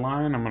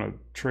deadline, I'm going to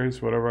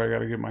trace whatever I got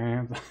to get my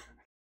hands on.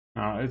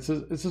 No, it's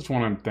just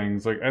one of them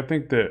things. Like, I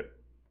think that,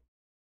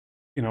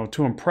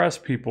 to impress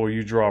people,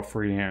 you draw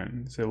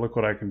freehand. Say, look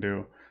what I can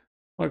do.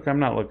 Look, I'm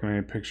not looking at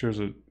any pictures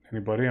of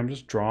anybody. I'm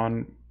just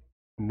drawing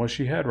a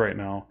mushy head right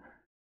now.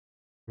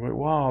 You're like,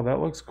 wow, that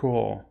looks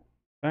cool.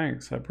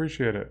 Thanks, I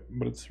appreciate it.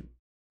 But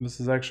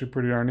this is actually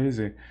pretty darn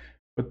easy.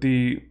 But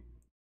the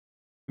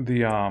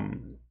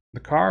um the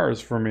cars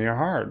for me are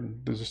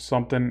hard. There's just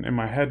something in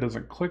my head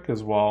doesn't click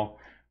as well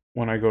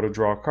when I go to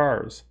draw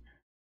cars.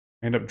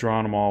 I end up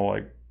drawing them all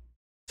like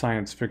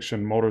science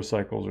fiction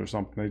motorcycles or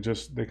something.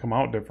 They come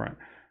out different.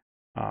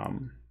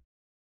 Um,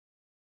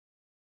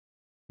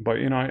 but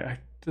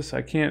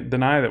I can't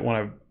deny that when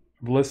I've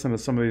listened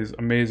to some of these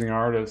amazing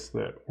artists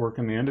that work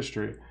in the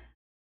industry,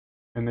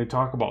 and they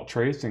talk about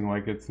tracing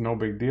like it's no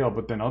big deal,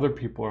 but then other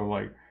people are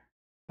like,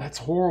 that's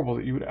horrible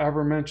that you would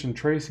ever mention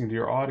tracing to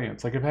your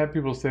audience. Like I've had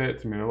people say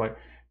it to me. They're like,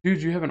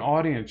 dude, you have an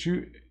audience.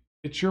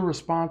 It's your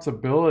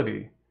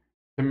responsibility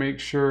to make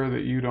sure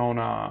that you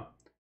don't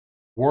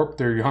warp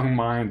their young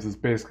minds, is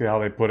basically how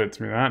they put it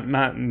to me.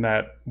 Not in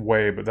that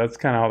way, but that's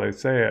kind of how they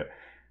say it.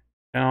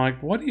 And I'm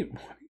like, what are you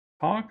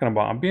talking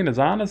about? I'm being as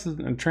honest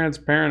and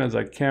transparent as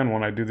I can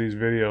when I do these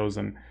videos,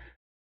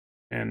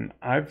 and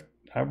I've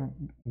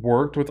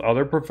worked with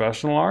other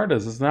professional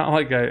artists. It's not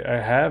like I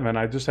haven't.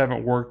 I just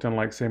haven't worked in,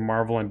 like, say,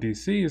 Marvel and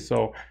DC,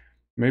 so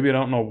maybe I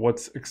don't know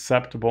what's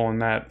acceptable in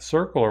that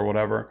circle or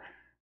whatever.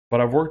 But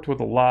I've worked with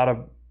a lot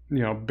of,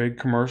 big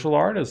commercial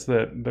artists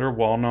that they're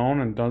well known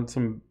and done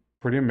some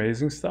pretty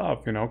amazing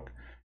stuff,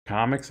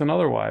 comics and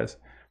otherwise.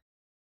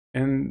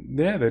 And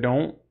yeah, they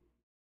don't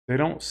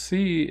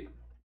see,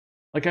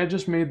 like I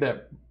just made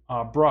that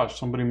brush.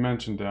 Somebody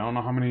mentioned it. I don't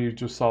know how many of you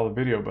just saw the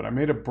video, but I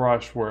made a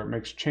brush where it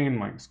makes chain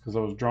links because I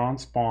was drawing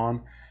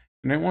Spawn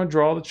and I didn't want to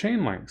draw the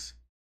chain links.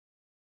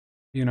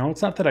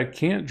 It's not that I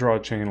can't draw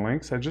chain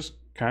links. I just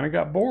kind of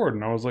got bored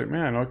and I was like,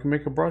 man, I can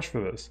make a brush for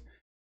this.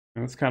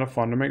 And it's kind of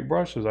fun to make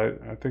brushes. I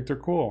think they're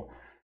cool.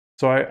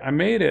 So I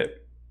made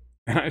it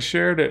and I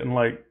shared it, and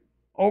like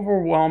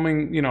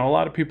overwhelming, a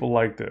lot of people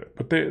liked it,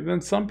 but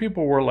then some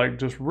people were like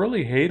just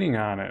really hating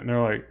on it, and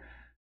they're like,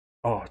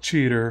 "Oh,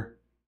 cheater,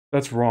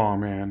 that's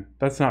wrong, man.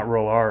 That's not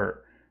real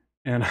art."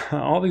 And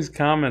all these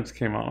comments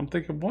came out. I'm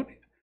thinking,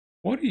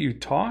 what are you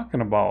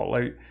talking about?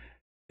 Like,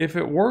 if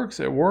it works,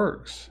 it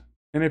works.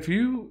 And if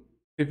you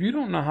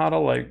don't know how to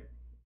like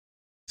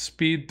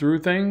speed through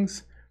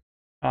things,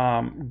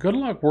 good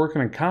luck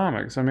working in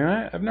comics. I mean,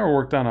 I've never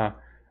worked on a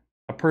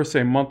per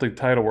se monthly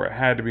title where it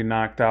had to be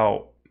knocked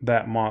out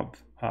that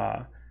month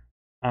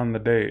on the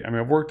date. I mean,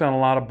 I've worked on a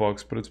lot of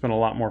books, but it's been a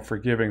lot more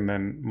forgiving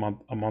than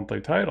a monthly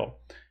title.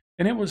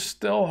 And it was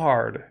still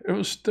hard. It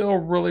was still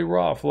really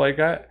rough. Like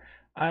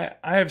I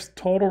have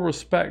total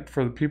respect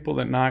for the people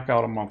that knock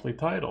out a monthly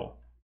title.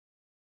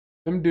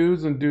 Them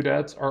dudes and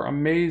dudettes are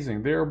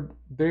amazing.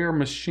 They're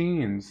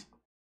machines.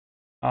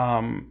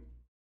 Um,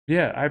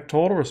 yeah, I have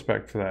total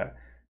respect for that.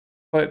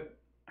 But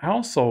I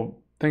also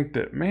think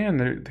that, man,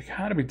 they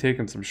got to be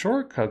taking some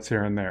shortcuts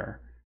here and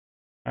there.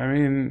 I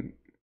mean,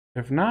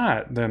 if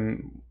not,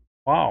 then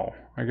wow,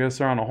 I guess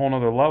they're on a whole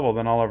nother level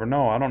than I'll ever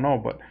know. I don't know,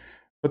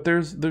 but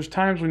there's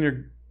times when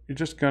you're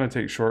just gonna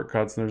take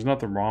shortcuts, and there's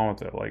nothing wrong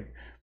with it. Like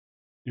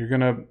you're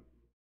gonna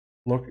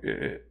look,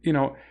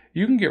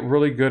 you can get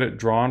really good at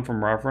drawing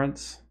from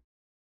reference.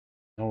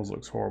 Nose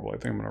looks horrible. I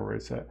think I'm gonna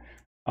erase that.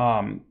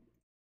 Um,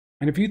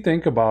 and if you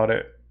think about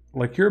it,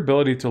 like your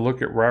ability to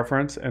look at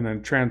reference and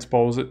then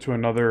transpose it to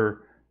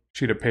another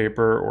sheet of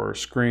paper or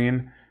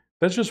screen,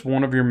 that's just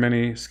one of your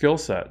many skill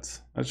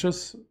sets.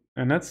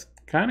 And that's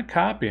kind of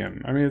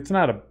copying. I mean,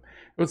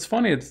 it's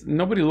funny, it's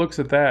nobody looks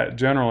at that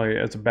generally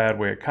as a bad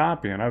way of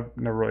copying. I've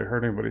never really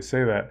heard anybody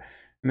say that,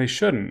 and they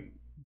shouldn't.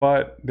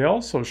 But they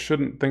also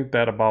shouldn't think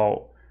that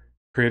about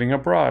creating a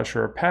brush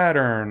or a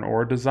pattern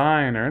or a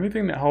design or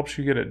anything that helps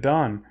you get it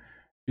done,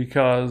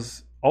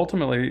 because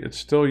ultimately it's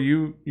still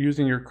you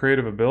using your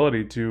creative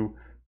ability to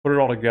put it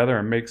all together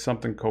and make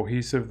something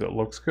cohesive that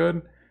looks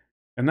good.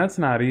 And that's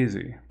not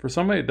easy for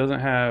somebody that doesn't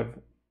have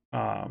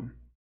um,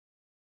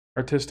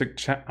 artistic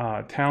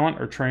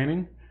talent or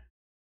training.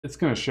 It's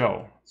going to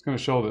show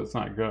that it's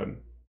not good.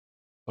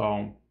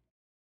 So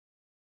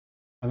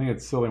I think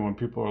it's silly when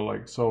people are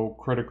like so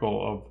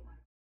critical of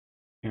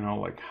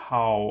like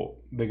how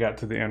they got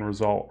to the end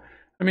result.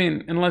 I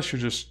mean, unless you're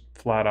just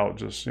flat out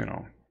just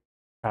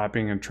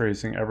copying and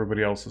tracing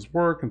everybody else's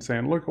work and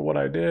saying, look at what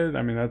I did.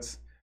 I mean, that's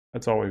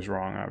always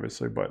wrong,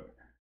 obviously. But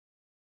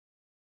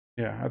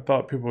yeah, I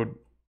thought people would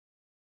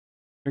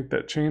think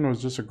that chain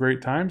was just a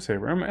great time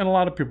saver. I mean, and a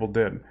lot of people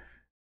did,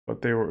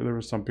 but there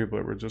were some people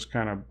that were just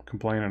kind of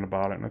complaining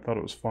about it, and I thought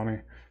it was funny.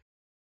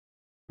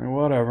 And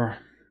whatever.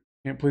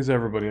 Can't please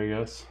everybody, I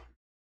guess.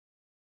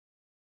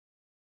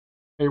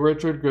 Hey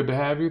Richard, good to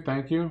have you.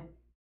 Thank you.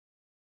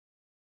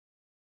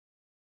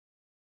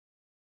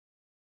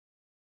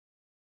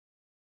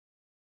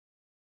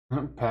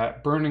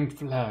 Pat, burning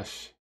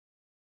flesh.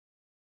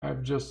 I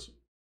have just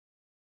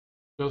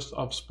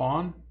of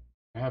spawn.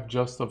 I have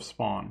just of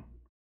spawn.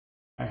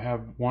 I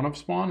have one of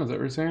spawn. Is that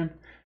what you're saying?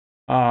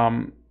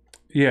 Um,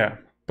 yeah,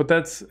 but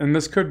and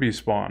this could be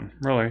spawn.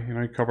 Really,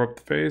 you cover up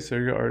the face.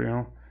 There you go.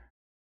 Or,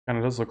 kind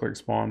of does look like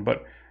spawn.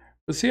 But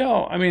see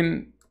how? I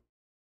mean,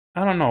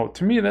 I don't know.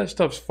 To me, that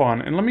stuff's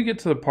fun. And let me get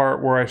to the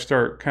part where I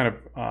start kind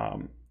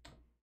of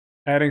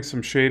adding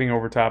some shading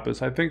over top of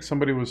this. I think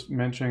somebody was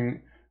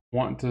mentioning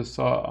wanting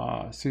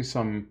to see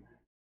some,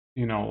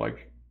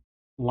 like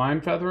line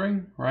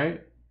feathering,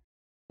 right?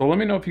 So let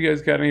me know if you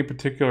guys got any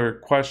particular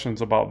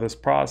questions about this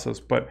process.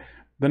 But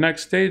the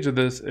next stage of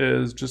this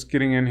is just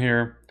getting in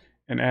here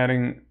and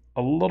adding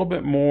a little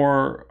bit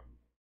more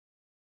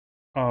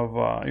of,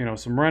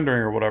 some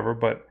rendering or whatever,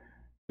 but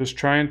just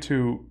trying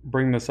to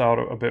bring this out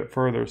a bit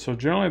further. So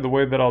generally the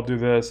way that I'll do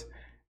this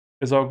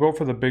is I'll go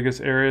for the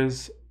biggest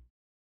areas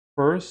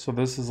first. So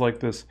this is like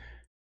this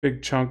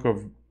big chunk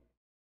of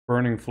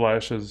burning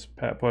flesh, as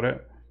Pat put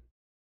it.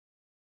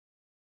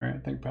 All right, I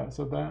think Pat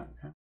said that.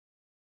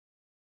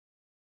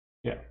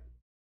 Yeah.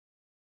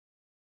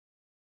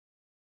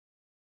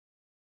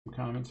 Some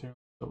comments here.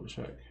 Double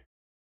check.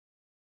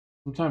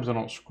 Sometimes I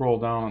don't scroll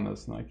down on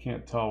this and I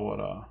can't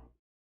tell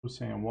who's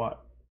saying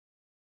what.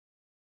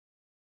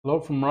 Hello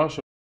from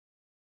Russia.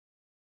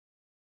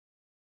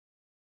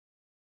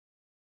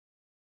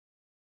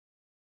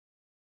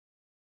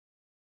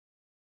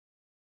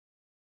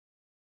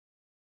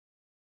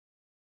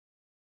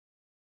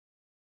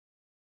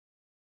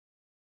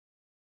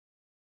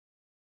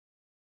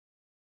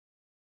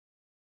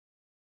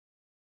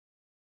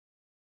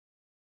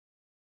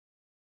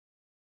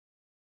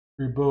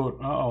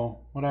 Reboot. Uh-oh.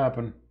 What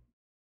happened?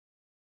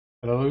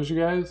 Did I lose you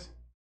guys?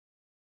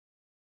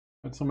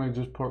 Did somebody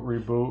just put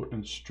reboot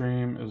and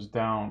stream is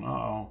down?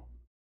 Uh-oh.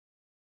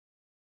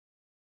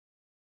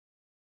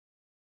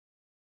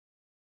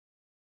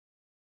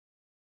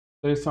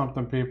 Say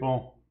something,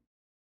 people.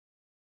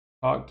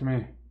 Talk to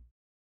me.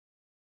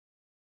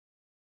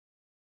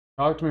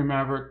 Talk to me,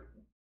 Maverick.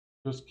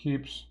 Just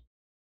keeps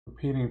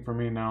repeating for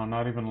me now,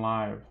 not even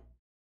live.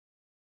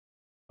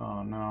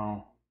 Oh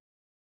no.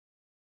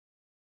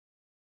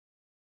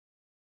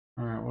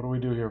 Alright, what do we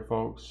do here,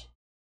 folks?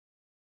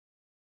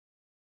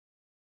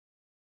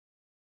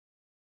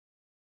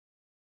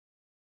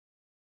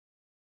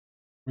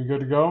 We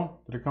good to go?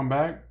 Did it come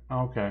back?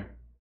 Okay.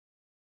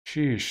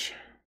 Sheesh.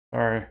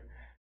 Sorry.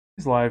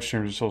 These live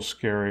streams are so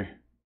scary.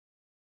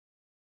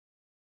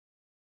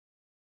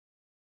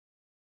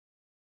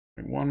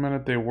 Like 1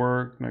 minute they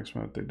work, next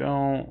minute they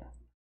don't.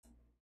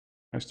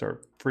 I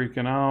start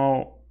freaking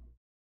out,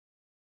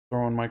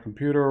 throwing my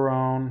computer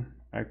around,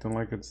 acting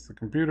like it's the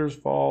computer's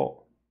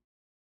fault.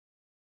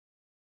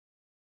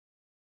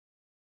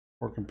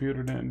 Or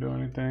computer didn't do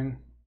anything.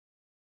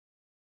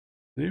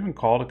 Is it even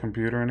called a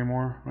computer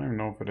anymore? I don't even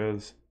know if it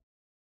is.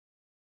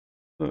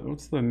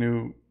 What's the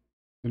new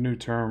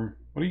term?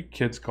 What do you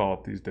kids call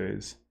it these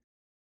days?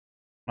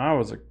 When I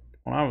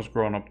was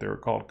growing up, they were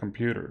called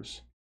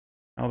computers.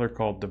 Now they're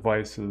called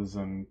devices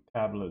and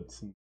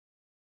tablets.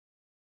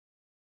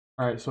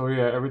 All right, so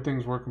yeah,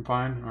 everything's working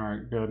fine. All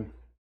right, good.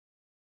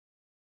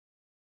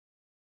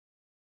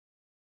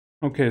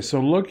 Okay, so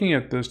looking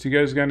at this, do you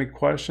guys got any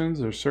questions?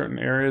 There's certain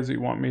areas that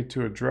you want me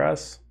to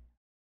address?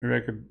 Maybe I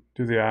could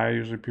do the eye.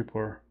 Usually people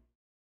are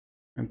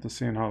into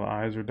seeing how the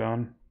eyes are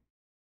done.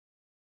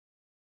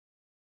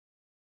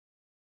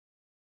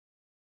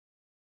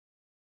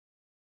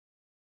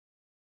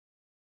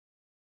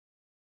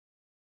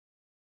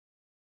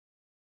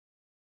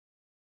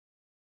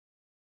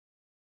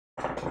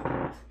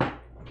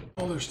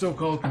 Oh, they're still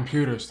called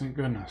computers, thank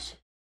goodness.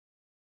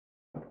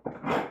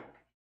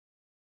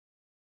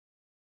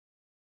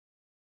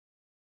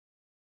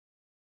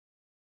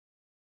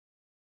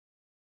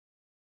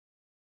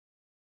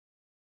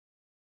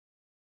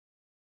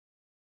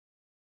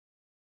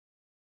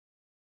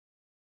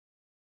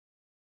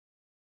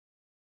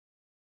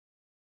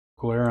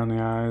 Glare on the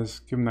eyes,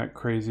 give them that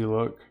crazy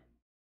look.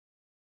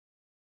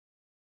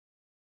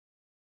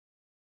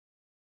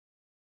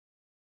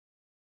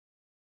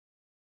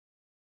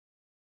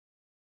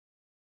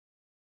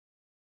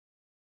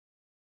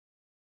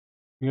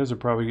 You guys are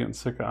probably getting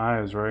sick of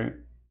eyes, right?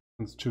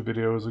 Since 2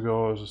 videos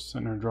ago, I was just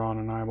sitting there drawing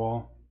an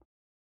eyeball.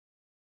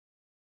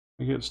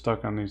 I get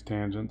stuck on these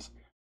tangents.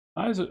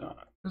 Eyes,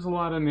 there's a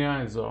lot in the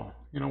eyes, though.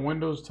 You know,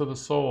 windows to the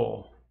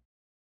soul,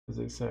 as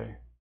they say.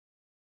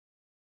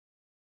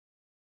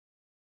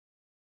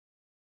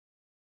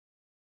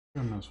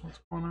 Goodness, what's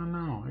going on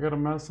now? I got a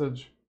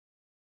message.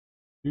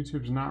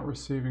 YouTube's not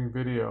receiving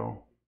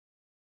video.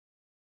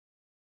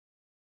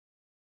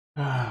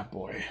 Ah,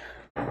 boy.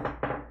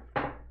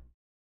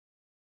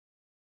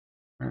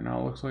 Right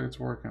now, it looks like it's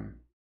working.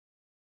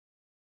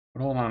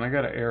 But hold on, I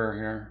got an error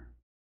here.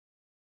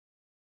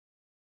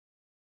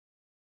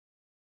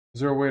 Is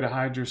there a way to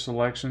hide your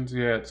selections?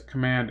 Yeah, it's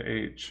Command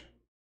H.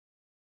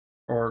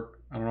 Or,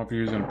 I don't know if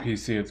you're using a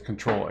PC, it's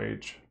Control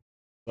H.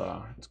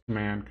 It's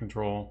Command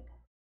Control.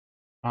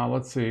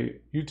 Let's see.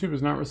 YouTube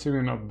is not receiving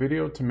enough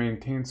video to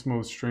maintain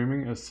smooth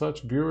streaming. As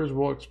such, viewers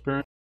will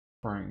experience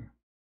buffering.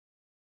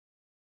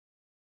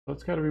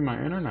 That's got to be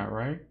my internet,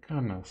 right?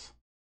 Goodness.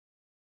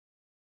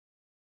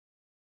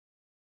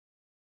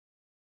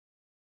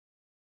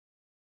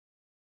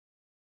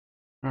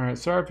 All right.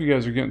 Sorry if you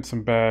guys are getting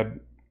some bad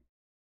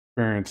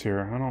experience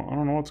here. I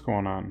don't know what's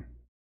going on.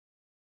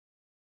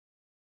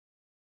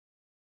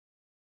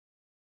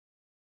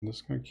 I'm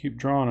just gonna keep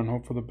drawing and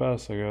hope for the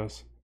best, I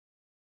guess.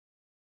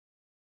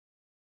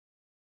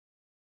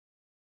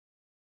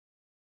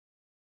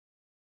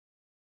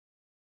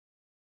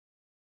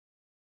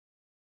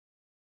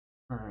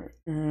 All right,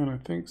 and I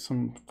think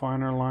some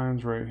finer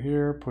lines right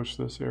here. Push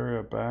this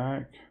area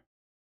back.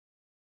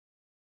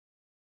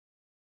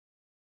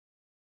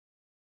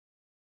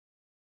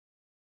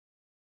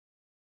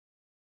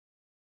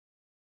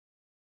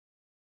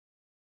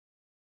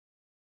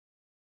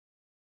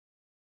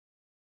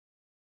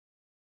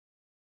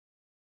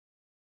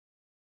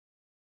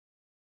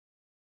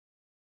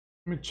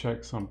 Let me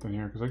check something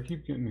here because I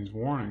keep getting these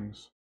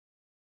warnings.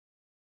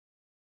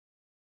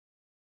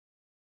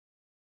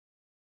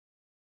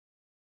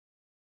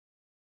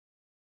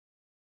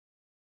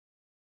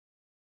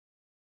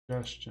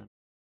 Suggestion.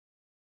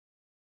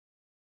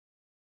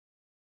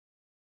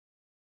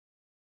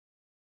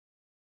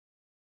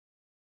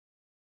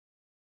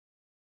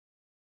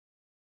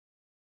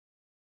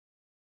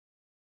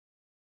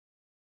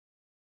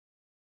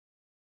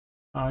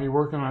 You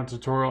working on a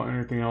tutorial or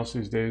anything else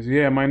these days?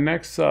 Yeah, my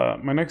next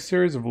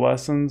series of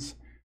lessons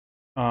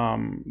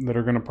that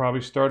are going to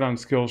probably start on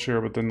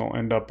Skillshare, but then they'll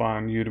end up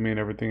on Udemy and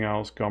everything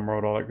else,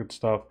 Gumroad, all that good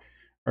stuff,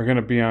 are going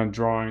to be on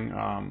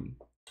drawing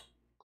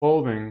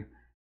clothing.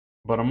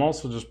 But I'm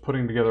also just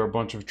putting together a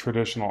bunch of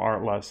traditional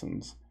art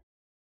lessons.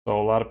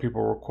 So a lot of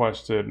people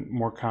requested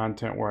more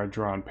content where I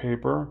draw on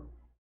paper.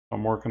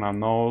 I'm working on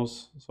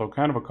those. So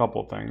kind of a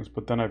couple things.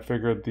 But then I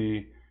figured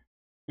the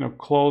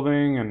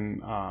clothing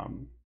and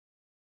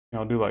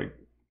do like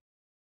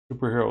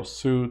superhero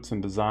suits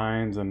and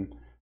designs and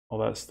all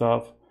that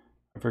stuff.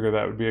 I figured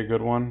that would be a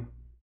good one.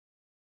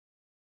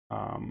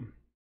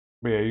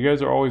 But yeah, you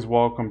guys are always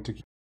welcome to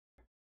keep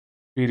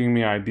feeding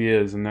me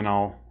ideas, and then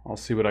I'll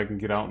see what I can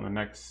get out in the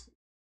next.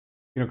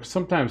 Cause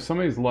sometimes some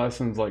of these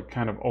lessons like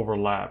kind of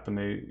overlap, and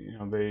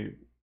they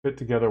fit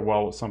together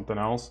well with something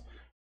else.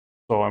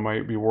 So I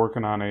might be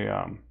working on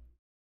a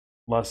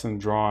lesson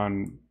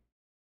drawn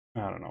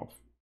I don't know,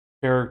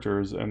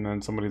 characters, and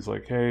then somebody's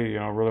like, hey,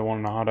 I really want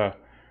to know how to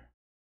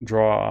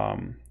draw,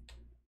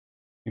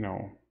 you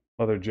know,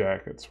 leather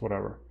jackets,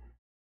 whatever.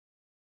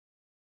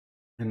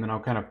 And then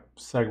I'll kind of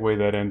segue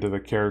that into the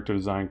character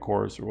design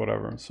course or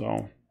whatever.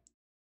 So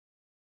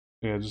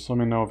yeah, just let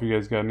me know if you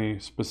guys got any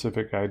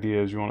specific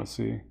ideas you want to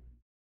see.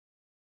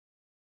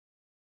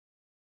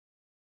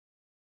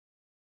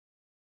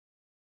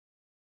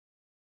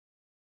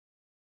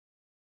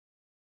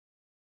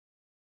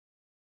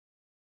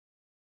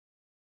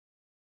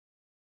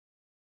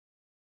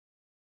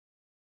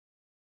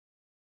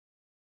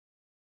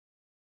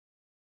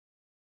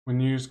 When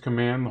you use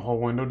command, the whole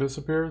window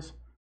disappears.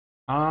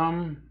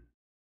 Um,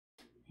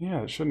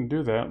 yeah, it shouldn't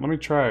do that. Let me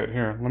try it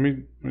here. Let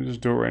me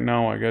just do it right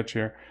now while I get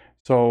you here.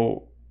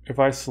 So if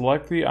I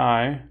select the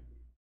eye,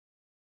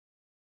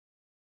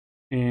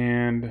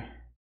 and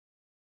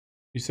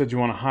you said you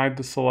want to hide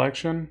the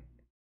selection,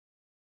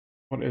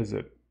 what is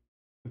it?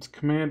 It's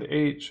Command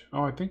H.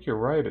 Oh, I think you're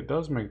right. It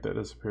does make that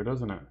disappear,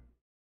 doesn't it?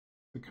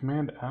 The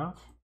Command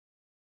F?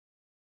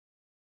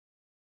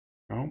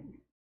 Nope.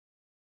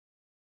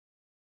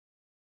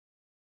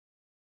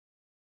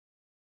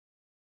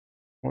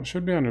 Well, it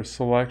should be under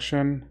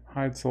selection,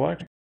 hide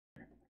selection.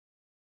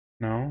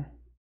 No.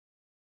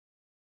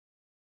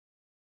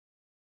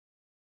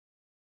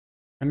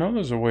 I know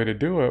there's a way to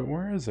do it.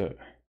 Where is it?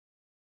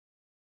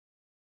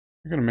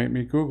 You're gonna make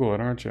me Google it,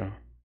 aren't you?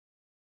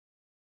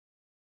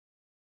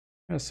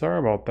 Yeah, sorry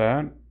about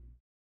that.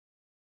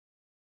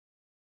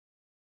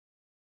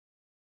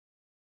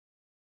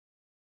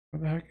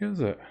 What the heck is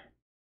it?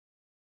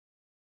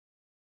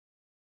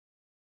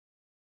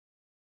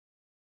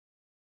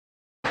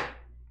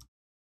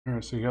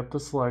 Alright, so you got the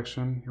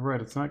selection. You're right,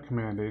 it's not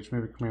Command H,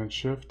 maybe Command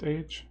Shift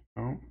H?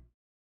 No.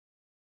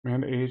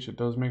 Command H, it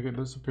does make it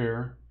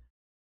disappear.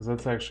 Because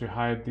that's actually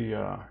hide the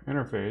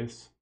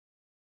interface.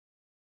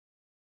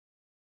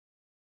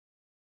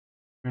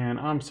 Man,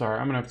 I'm sorry.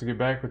 I'm gonna have to get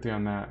back with you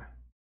on that.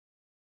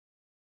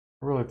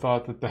 I really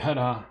thought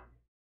that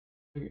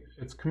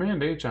it's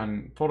Command H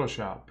on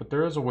Photoshop, but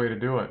there is a way to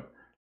do it.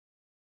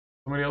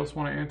 Somebody else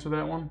want to answer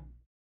that one?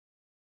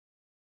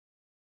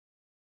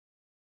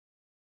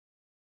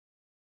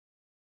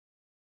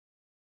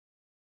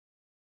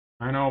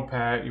 I know,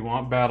 Pat, you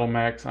want Battle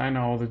Max. I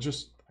know, they're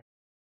just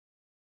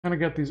kind of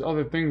got these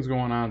other things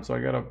going on, so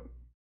I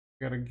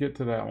gotta get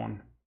to that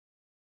one.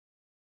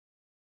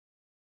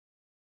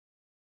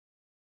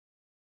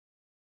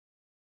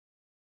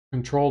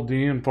 Control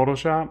D in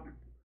Photoshop.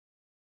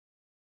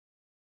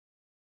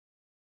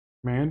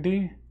 Command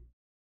D?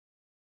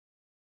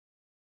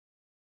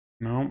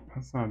 Nope,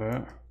 that's not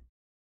it.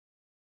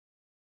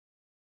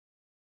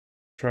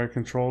 Try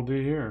Control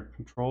D here.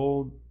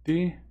 Control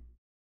D.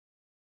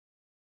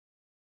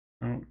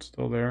 No, it's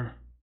still there.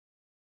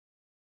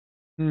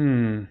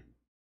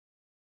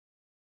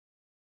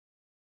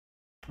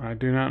 I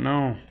do not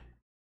know.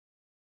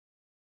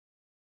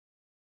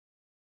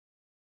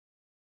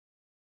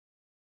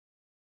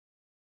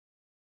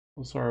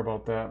 So sorry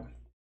about that.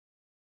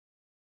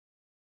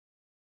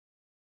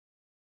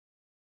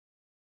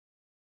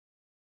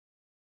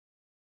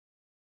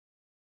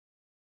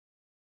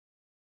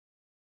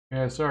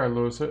 Yeah, sorry,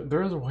 Lewis.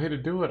 There is a way to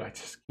do it. I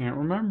just can't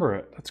remember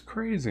it. That's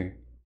crazy.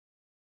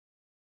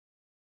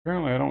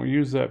 Apparently, I don't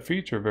use that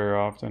feature very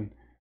often.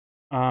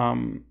 I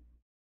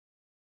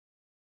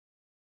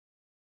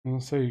was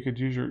gonna say you could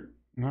use your.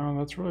 No,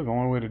 that's really the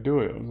only way to do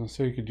it. I was gonna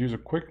say you could use a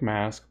quick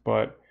mask,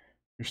 but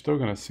you're still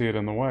gonna see it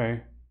in the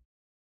way.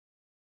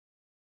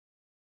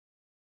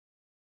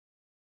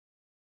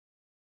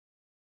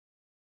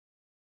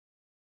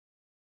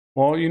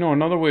 Well,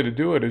 another way to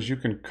do it is you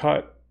can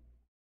cut.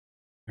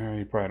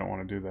 You probably don't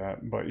want to do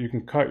that, but you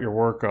can cut your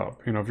work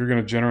up. If you're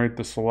gonna generate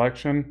the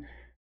selection,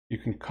 you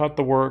can cut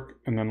the work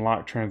and then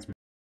lock transmit.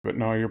 But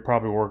no, you're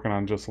probably working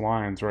on just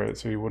lines, right?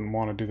 So you wouldn't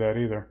want to do that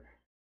either.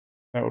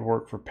 That would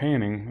work for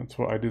painting. That's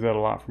what I do that a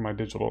lot for my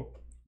digital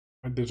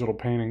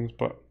paintings,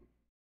 but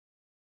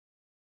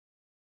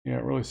yeah,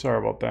 really sorry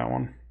about that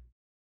one.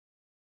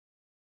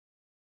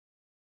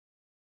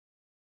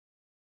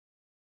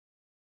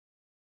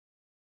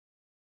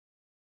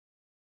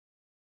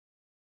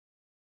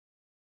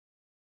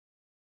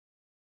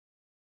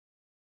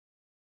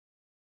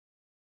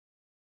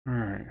 All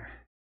right.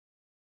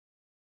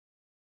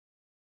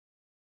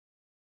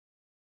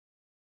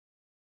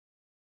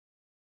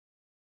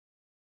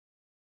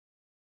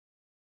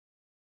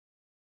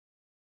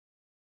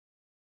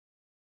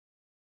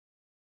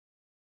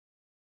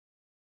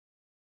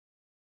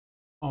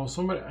 Oh,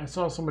 I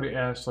saw somebody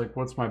ask like,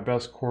 "What's my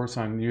best course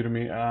on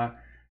Udemy?"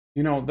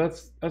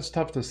 That's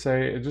tough to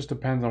say. It just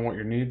depends on what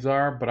your needs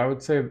are. But I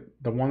would say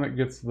the one that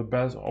gets the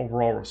best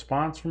overall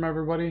response from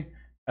everybody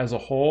as a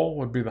whole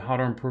would be the How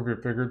to Improve Your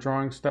Figure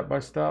Drawing Step by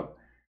Step.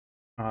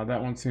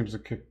 That one seems to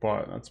kick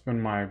butt. That's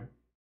been my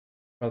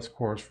best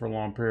course for a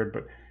long period.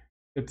 But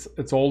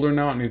it's older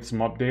now. It needs some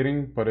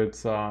updating. But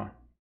it's a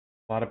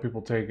lot of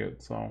people take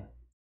it. So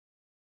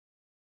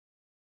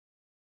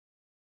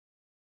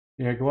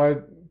yeah,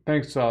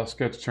 thanks,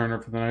 Sketch Turner,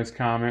 for the nice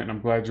comment, and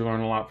I'm glad you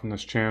learned a lot from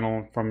this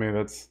channel from me.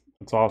 That's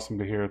awesome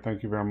to hear.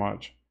 Thank you very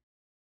much.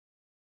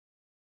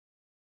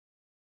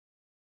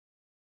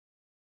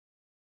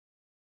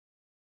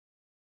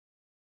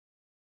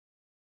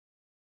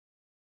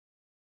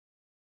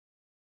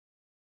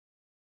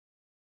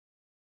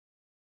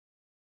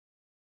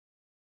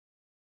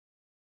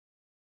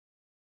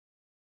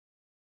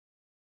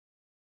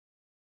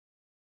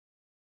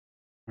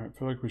 I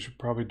feel like we should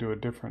probably do a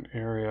different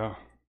area.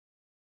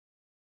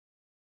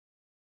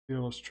 The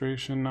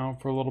illustration now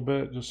for a little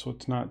bit, just so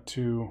it's not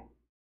too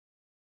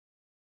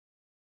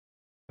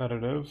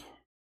repetitive.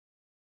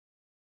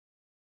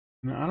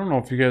 And I don't know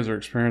if you guys are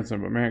experiencing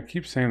it, but man, it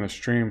keeps saying the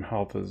stream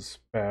health is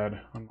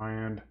bad on my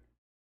end.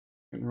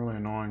 It's getting really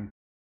annoying.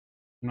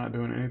 I'm not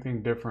doing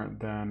anything different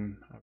than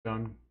I've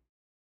done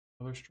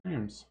other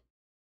streams.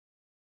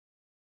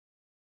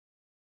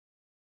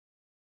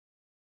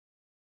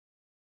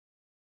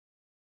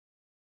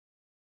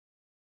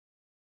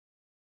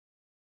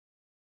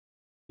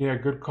 Yeah,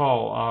 good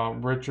call.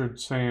 Richard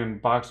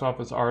saying Box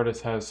Office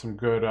Artist has some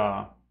good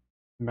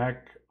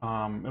mech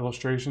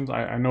illustrations.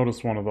 I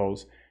noticed one of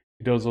those.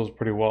 He does those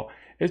pretty well.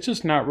 It's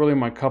just not really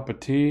my cup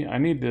of tea. I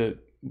mean,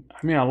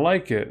 I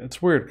like it.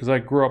 It's weird because I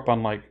grew up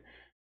on like,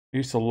 I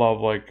used to love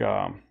like,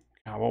 God,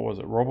 what was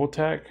it?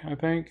 Robotech, I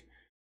think.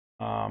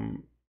 I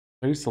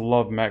used to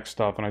love mech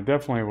stuff, and I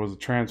definitely was a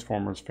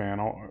Transformers fan.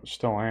 I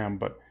still am,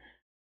 but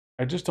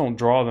I just don't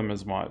draw them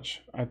as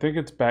much. I think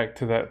it's back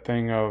to that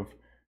thing of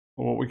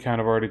what we kind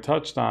of already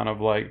touched on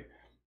of like,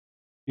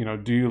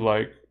 do you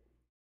like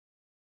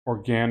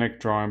organic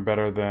drawing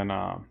better than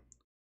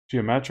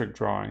geometric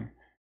drawing?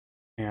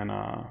 And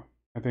I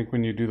think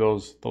when you do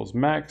those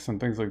mechs and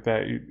things like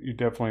that, you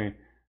definitely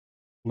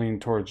lean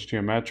towards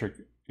geometric,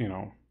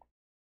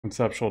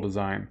 conceptual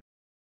design,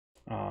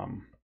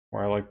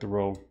 where I like the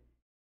real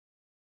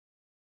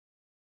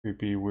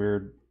creepy,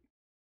 weird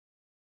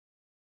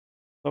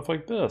stuff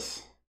like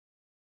this.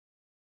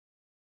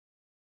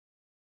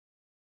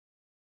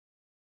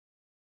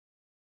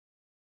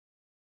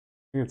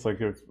 I think it's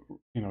like if,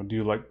 do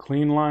you like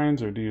clean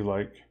lines or do you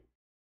like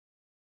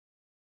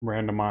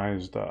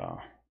randomized,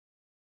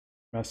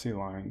 messy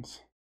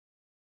lines?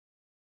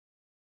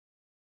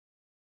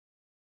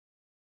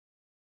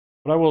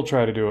 But I will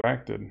try to do it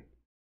acted.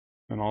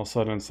 And all of a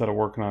sudden, instead of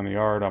working on the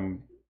art,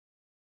 I'm,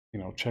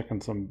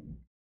 checking some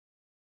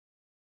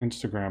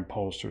Instagram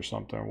post or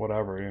something or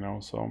whatever,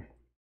 so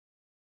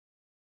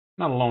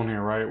not alone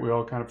here, right? We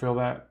all kind of feel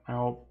that, I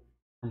hope.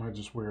 Or am I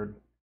just weird?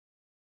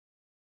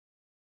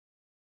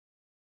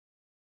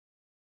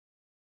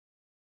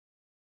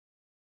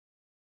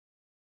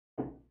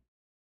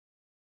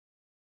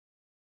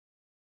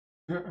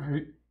 Are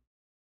you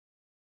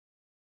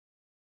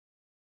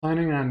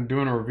planning on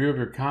doing a review of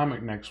your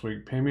comic next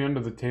week? Pay me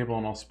under the table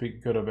and I'll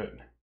speak good of it.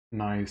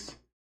 Nice.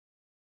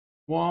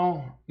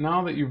 Well,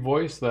 now that you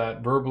voiced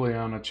that verbally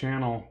on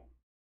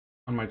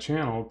on my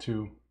channel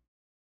to a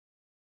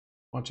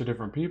bunch of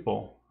different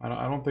people, I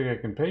don't think I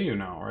can pay you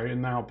now, right?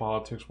 Isn't that how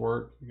politics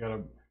work?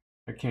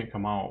 I can't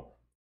come out.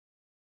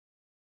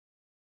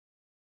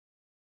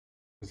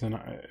 Because then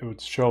it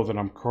would show that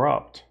I'm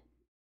corrupt.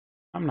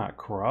 I'm not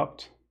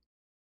corrupt.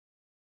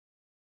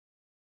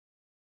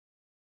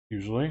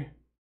 Usually.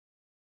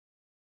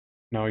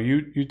 No,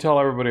 you tell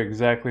everybody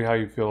exactly how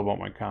you feel about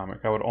my comic.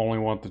 I would only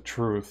want the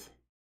truth to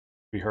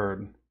be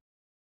heard.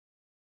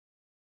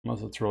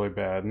 Unless it's really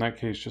bad. In that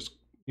case, just,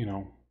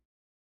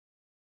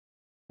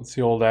 what's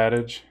the old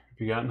adage? If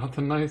you got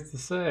nothing nice to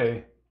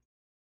say.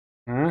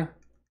 Huh?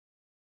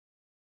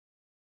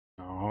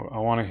 No, I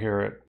want to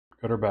hear it.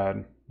 Good or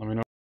bad. Let me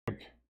know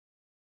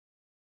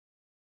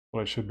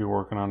what I should be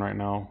working on right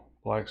now.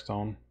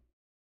 Blackstone.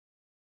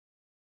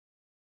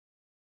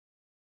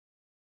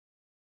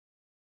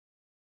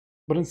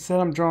 But instead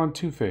I'm drawing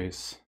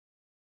Two-Face.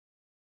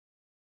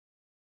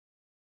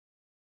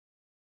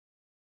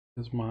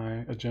 Is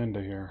my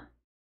agenda here.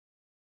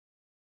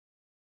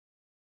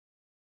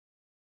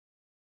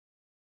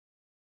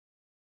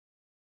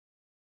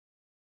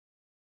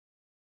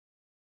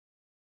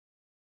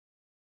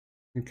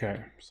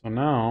 Okay, so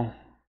now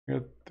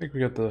I think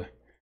we got the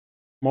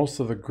most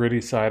of the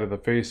gritty side of the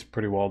face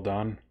pretty well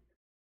done.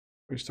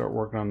 We start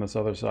working on this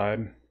other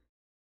side.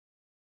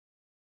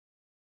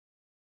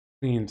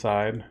 Clean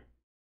side.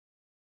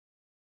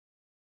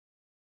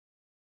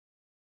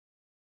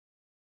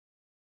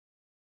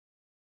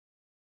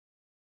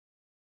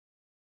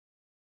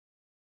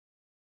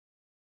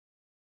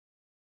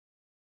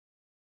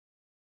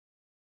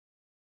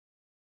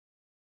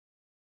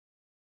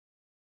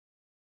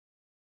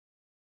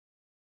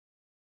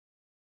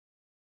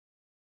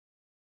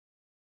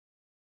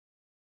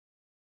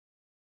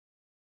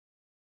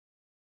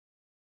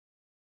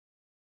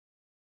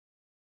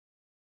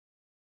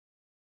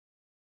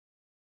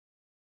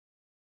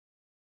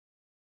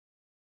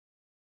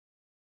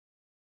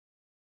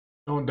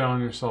 Don't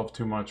down yourself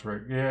too much,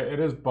 Rick. Yeah, it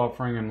is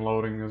buffering and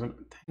loading, isn't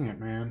it? Dang it,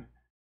 man.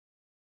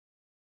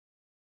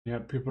 Yeah,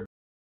 people are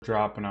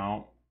dropping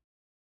out.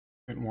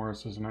 Getting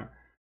worse, isn't it?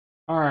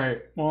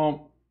 Alright,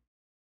 well,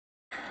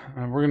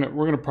 And we're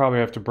gonna probably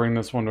have to bring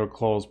this one to a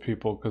close,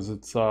 people, because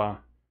it's the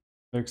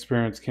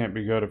experience can't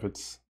be good if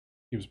it's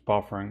keeps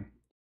buffering.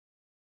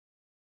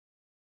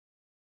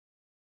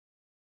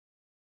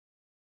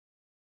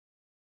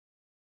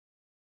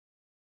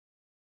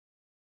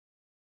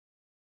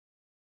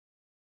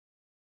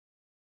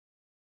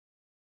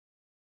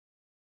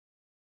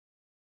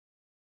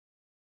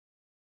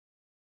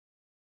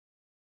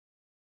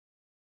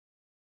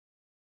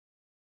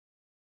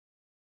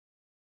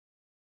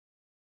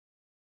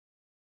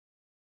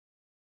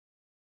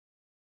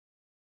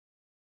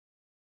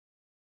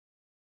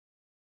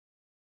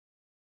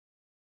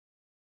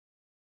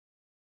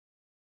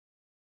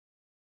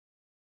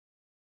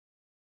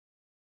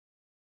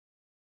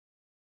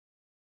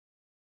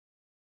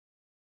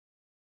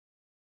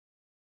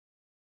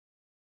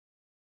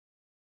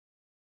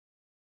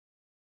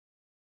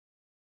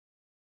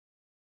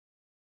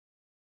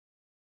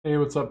 Hey,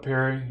 what's up,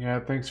 Perry? Yeah,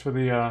 thanks for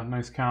the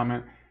nice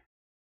comment.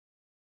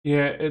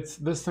 Yeah, it's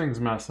this thing's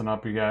messing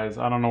up, you guys.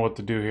 I don't know what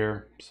to do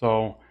here,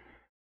 so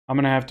I'm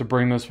gonna have to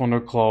bring this one to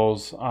a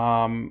close.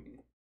 I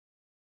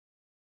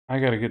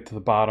got to get to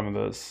the bottom of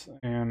this,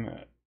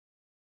 and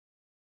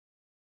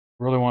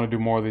really want to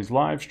do more of these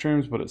live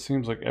streams, but it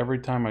seems like every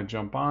time I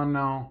jump on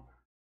now,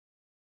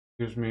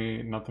 it gives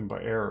me nothing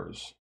but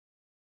errors.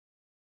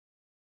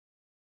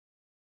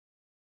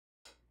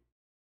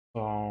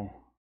 So,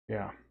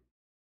 yeah,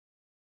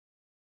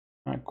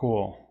 not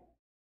cool.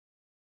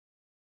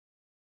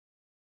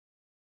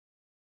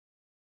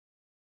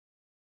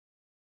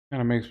 Kind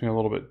of makes me a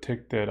little bit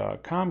ticked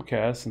at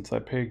Comcast since I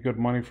pay good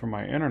money for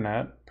my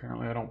internet.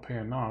 Apparently, I don't pay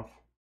enough.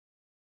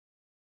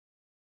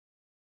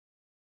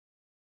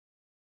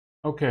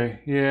 Okay,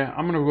 yeah,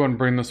 I'm gonna go ahead and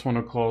bring this one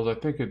to close. I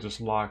think it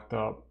just locked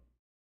up.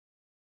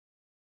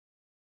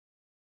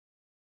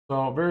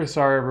 So, very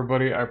sorry,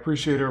 everybody. I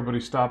appreciate everybody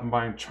stopping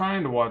by and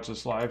trying to watch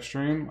this live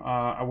stream.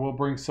 I will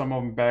bring some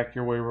of them back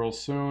your way real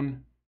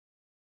soon.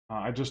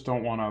 I just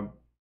don't want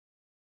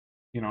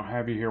to,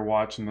 have you here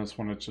watching this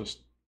when it's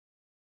just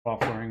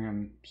buffering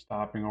and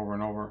stopping over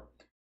and over.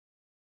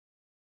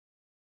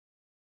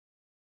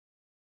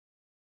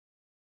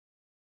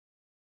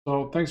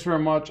 So thanks very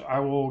much. I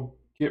will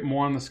get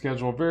more on the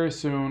schedule very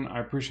soon. I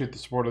appreciate the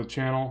support of the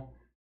channel.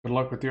 Good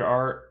luck with your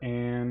art,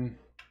 and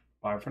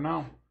bye for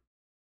now.